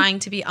not Nobu? trying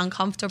to be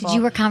uncomfortable. did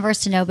you wear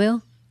Converse to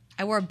Nobu?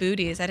 I wore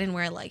booties. I didn't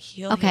wear like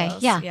heels. Okay,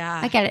 yeah,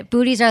 I get it.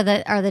 Booties are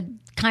the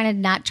kind of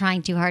not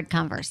trying too hard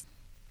Converse.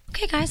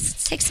 Okay, guys,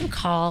 let's take some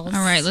calls.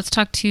 All right, let's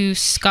talk to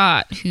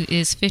Scott, who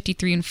is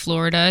 53 in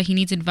Florida. He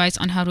needs advice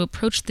on how to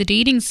approach the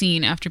dating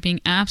scene after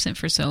being absent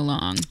for so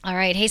long. All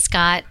right. Hey,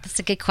 Scott. That's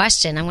a good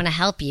question. I'm going to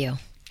help you.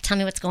 Tell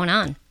me what's going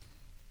on.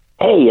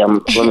 Hey, let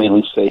me at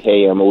least say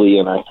hey, Emily,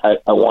 and I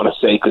want to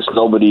say, because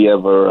nobody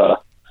ever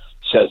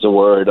says a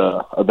word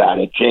about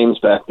it. James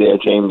back there,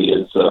 Jamie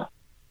is,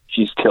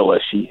 she's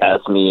killer. She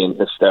has me in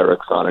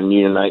hysterics on a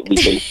nightly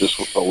basis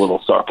with a little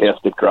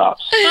sarcastic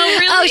drops. Oh,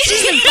 really? Oh,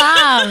 she's a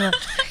bomb.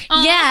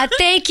 Yeah,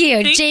 thank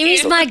you.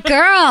 Jamie's my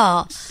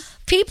girl.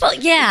 People,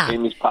 yeah.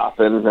 Jamie's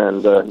popping,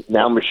 and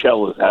now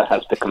Michelle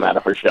has to come out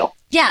of her shell.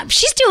 Yeah,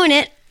 she's doing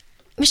it.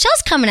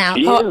 Michelle's coming out.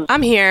 She is.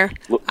 I'm here.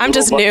 I'm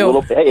just Little- new.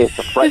 little- hey, it's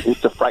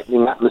a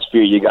frightening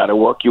atmosphere. You got to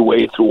work your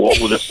way through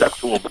all of the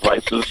sexual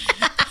devices.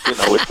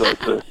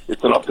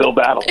 It's an uphill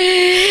battle.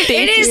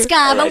 It is,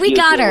 Scott, All but right, we here's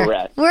got where her. we're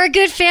at. We're a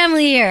good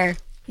family here.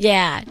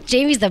 Yeah,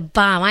 Jamie's the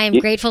bomb. I am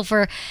grateful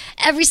for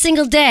every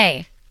single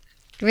day.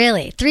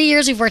 Really. 3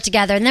 years we've worked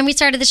together, and then we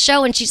started the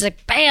show, and she's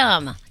like,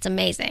 bam. It's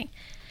amazing.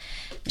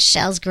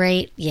 Michelle's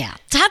great. Yeah.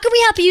 So how can we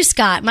help you,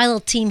 Scott? My little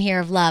team here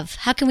of love.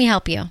 How can we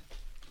help you?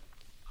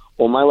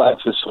 Well, my life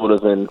is sort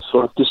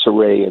of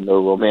disarray in the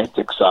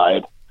romantic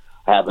side.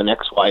 I have an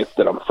ex-wife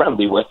that I'm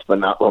friendly with, but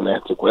not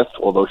romantic with,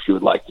 although she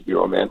would like to be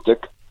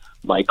romantic.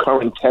 My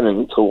current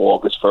tenant till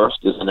August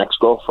 1st is an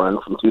ex-girlfriend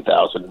from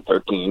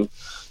 2013.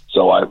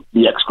 So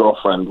the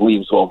ex-girlfriend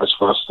leaves August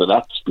 1st, so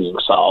that's being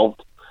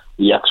solved.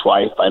 The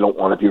ex-wife I don't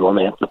want to be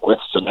romantic with,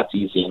 so that's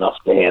easy enough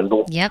to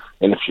handle. Yep.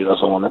 And if she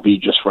doesn't want to be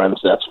just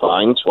friends, that's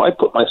fine. So I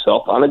put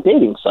myself on a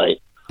dating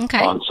site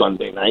on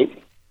Sunday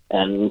night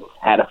and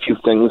had a few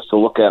things to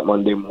look at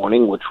Monday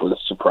morning, which was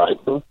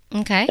surprising.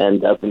 Okay.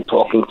 And I've been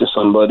talking to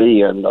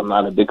somebody, and I'm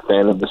not a big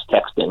fan of this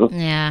texting.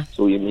 Yeah.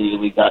 So we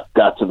immediately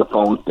got to the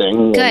phone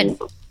thing. Good. And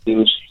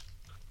things,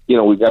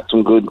 we got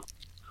some good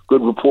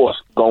reports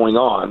going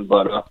on,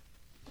 but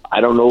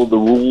I don't know the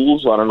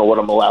rules. I don't know what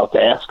I'm allowed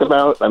to ask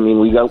about. I mean,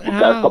 we've got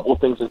a couple of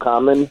things in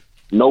common.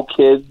 No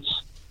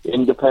kids,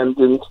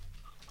 independent,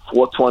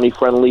 420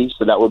 friendly,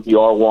 so that would be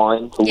our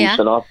wine to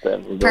loosen up.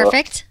 And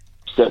Perfect.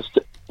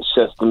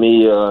 Says to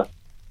me, I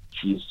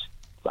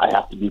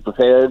have to be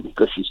prepared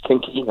because she's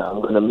kinky.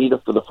 I'm going to meet her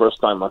for the first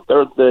time on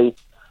Thursday.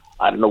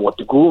 I don't know what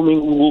the grooming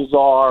rules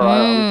are.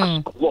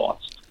 I'm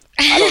lost.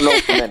 I don't know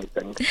from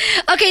anything.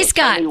 Okay, So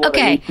Scott. tell me what I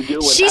Okay. need to do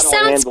and She how do I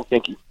sounds handle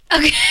kinky.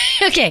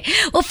 Okay.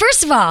 Well,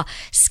 first of all,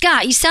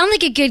 Scott, you sound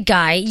like a good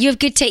guy. You have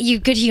good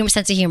humor,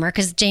 sense of humor,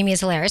 because Jamie is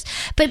hilarious.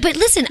 But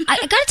listen, I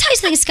got to tell you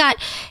something, Scott.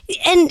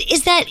 And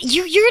is that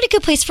you're in a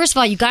good place. First of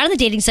all, you got on the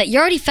dating site. You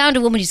already found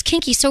a woman who's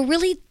kinky. So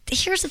really,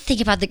 here's the thing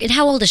about and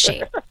how old is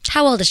she?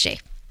 How old is she?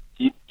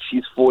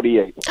 She's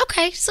 48.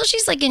 Okay, so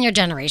she's like in your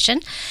generation.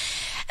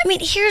 I mean,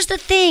 here's the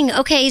thing.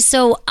 Okay,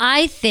 so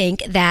I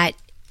think that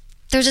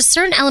there's a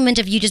certain element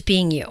of you just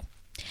being you.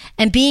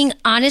 And being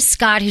honest,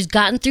 Scott, who's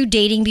gotten through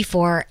dating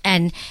before,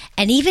 and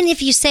even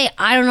if you say,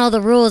 I don't know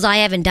the rules, I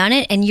haven't done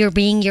it, and you're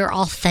being your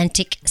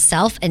authentic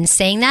self and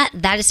saying that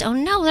is, oh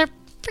no, they're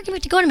freaking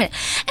about to go in a minute.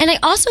 And I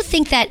also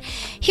think that,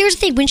 here's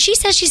the thing, when she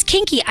says she's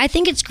kinky, I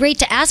think it's great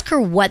to ask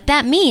her what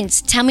that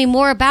means. Tell me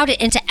more about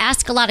it, and to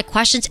ask a lot of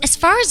questions. As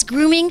far as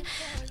grooming,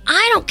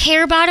 I don't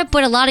care about it,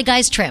 but a lot of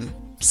guys trim.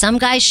 Some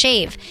guys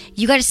shave.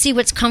 You got to see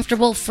what's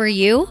comfortable for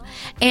you.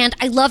 And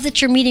I love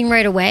that you're meeting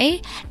right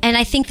away. And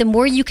I think the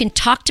more you can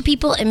talk to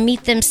people and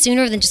meet them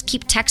sooner than just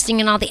keep texting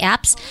in all the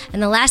apps.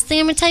 And the last thing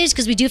I'm going to tell you is,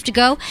 because we do have to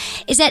go,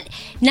 is that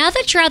now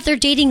that you're out there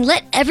dating,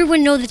 let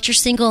everyone know that you're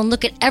single and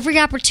look at every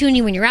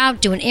opportunity when you're out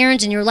doing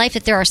errands in your life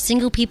that there are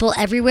single people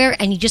everywhere,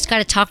 and you just got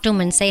to talk to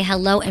them and say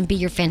hello and be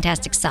your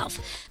fantastic self.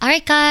 All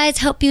right, guys,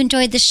 hope you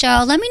enjoyed the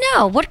show. Let me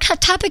know, what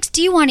topics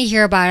do you want to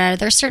hear about? Are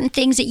there certain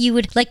things that you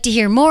would like to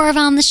hear more of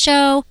on the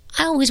show?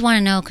 I always want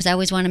to know, because I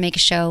always want to make a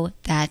show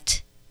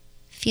that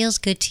feels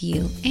good to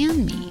you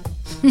and me.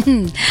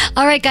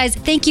 All right, guys,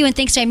 thank you, and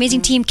thanks to my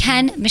amazing team,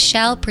 Ken,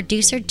 Michelle,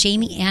 producer,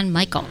 Jamie, and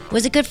Michael.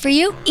 Was it good for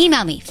you?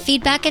 Email me,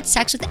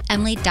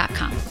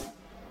 feedback@sexwithemily.com.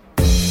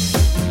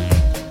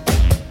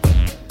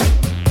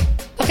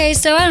 Okay,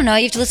 so I don't know,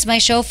 you have to listen to my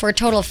show for a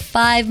total of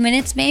 5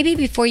 minutes maybe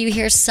before you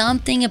hear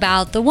something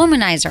about the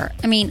Womanizer.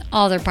 I mean,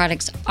 all their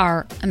products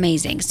are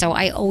amazing, so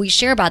I always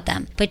share about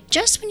them. But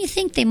just when you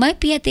think they might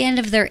be at the end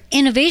of their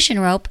innovation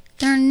rope,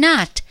 they're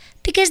not,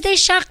 because they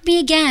shocked me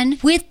again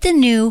with the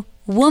new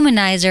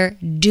Womanizer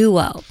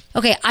Duo.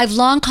 Okay, I've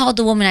long called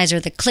the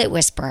Womanizer the Clit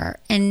Whisperer,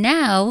 and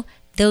now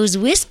those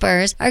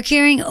whispers are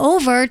carrying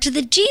over to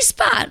the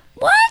G-spot.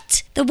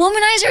 What? The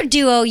Womanizer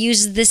Duo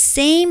uses the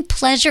same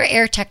pleasure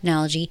air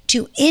technology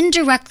to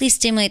indirectly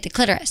stimulate the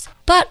clitoris,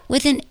 but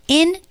with an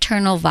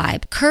internal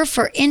vibe, curved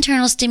for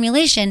internal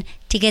stimulation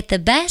to get the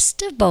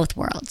best of both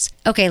worlds.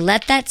 Okay,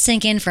 let that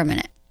sink in for a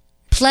minute.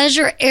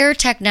 Pleasure air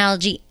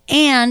technology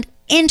and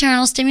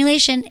internal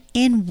stimulation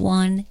in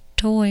one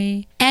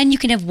toy. And you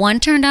can have one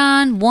turned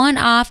on, one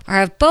off, or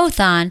have both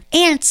on,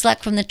 and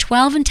select from the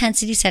 12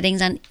 intensity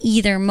settings on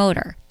either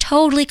motor.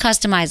 Totally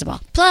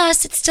customizable.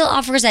 Plus, it still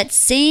offers that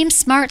same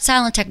smart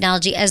silent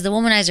technology as the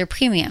Womanizer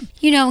Premium.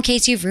 You know, in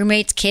case you have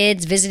roommates,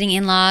 kids, visiting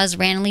in-laws,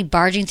 randomly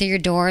barging through your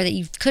door that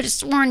you could have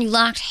sworn you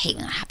locked. I hate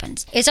when that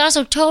happens. It's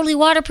also totally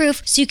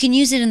waterproof, so you can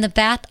use it in the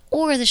bath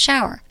or the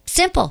shower.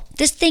 Simple.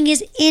 This thing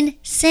is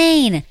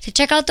insane. To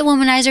check out the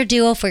Womanizer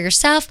Duo for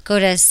yourself, go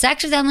to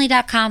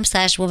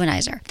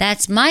sexwithemily.com/womanizer.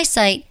 That's my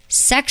site,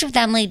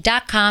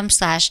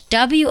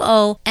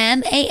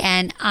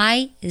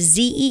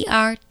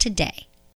 sexwithemily.com/WOMANIZER today.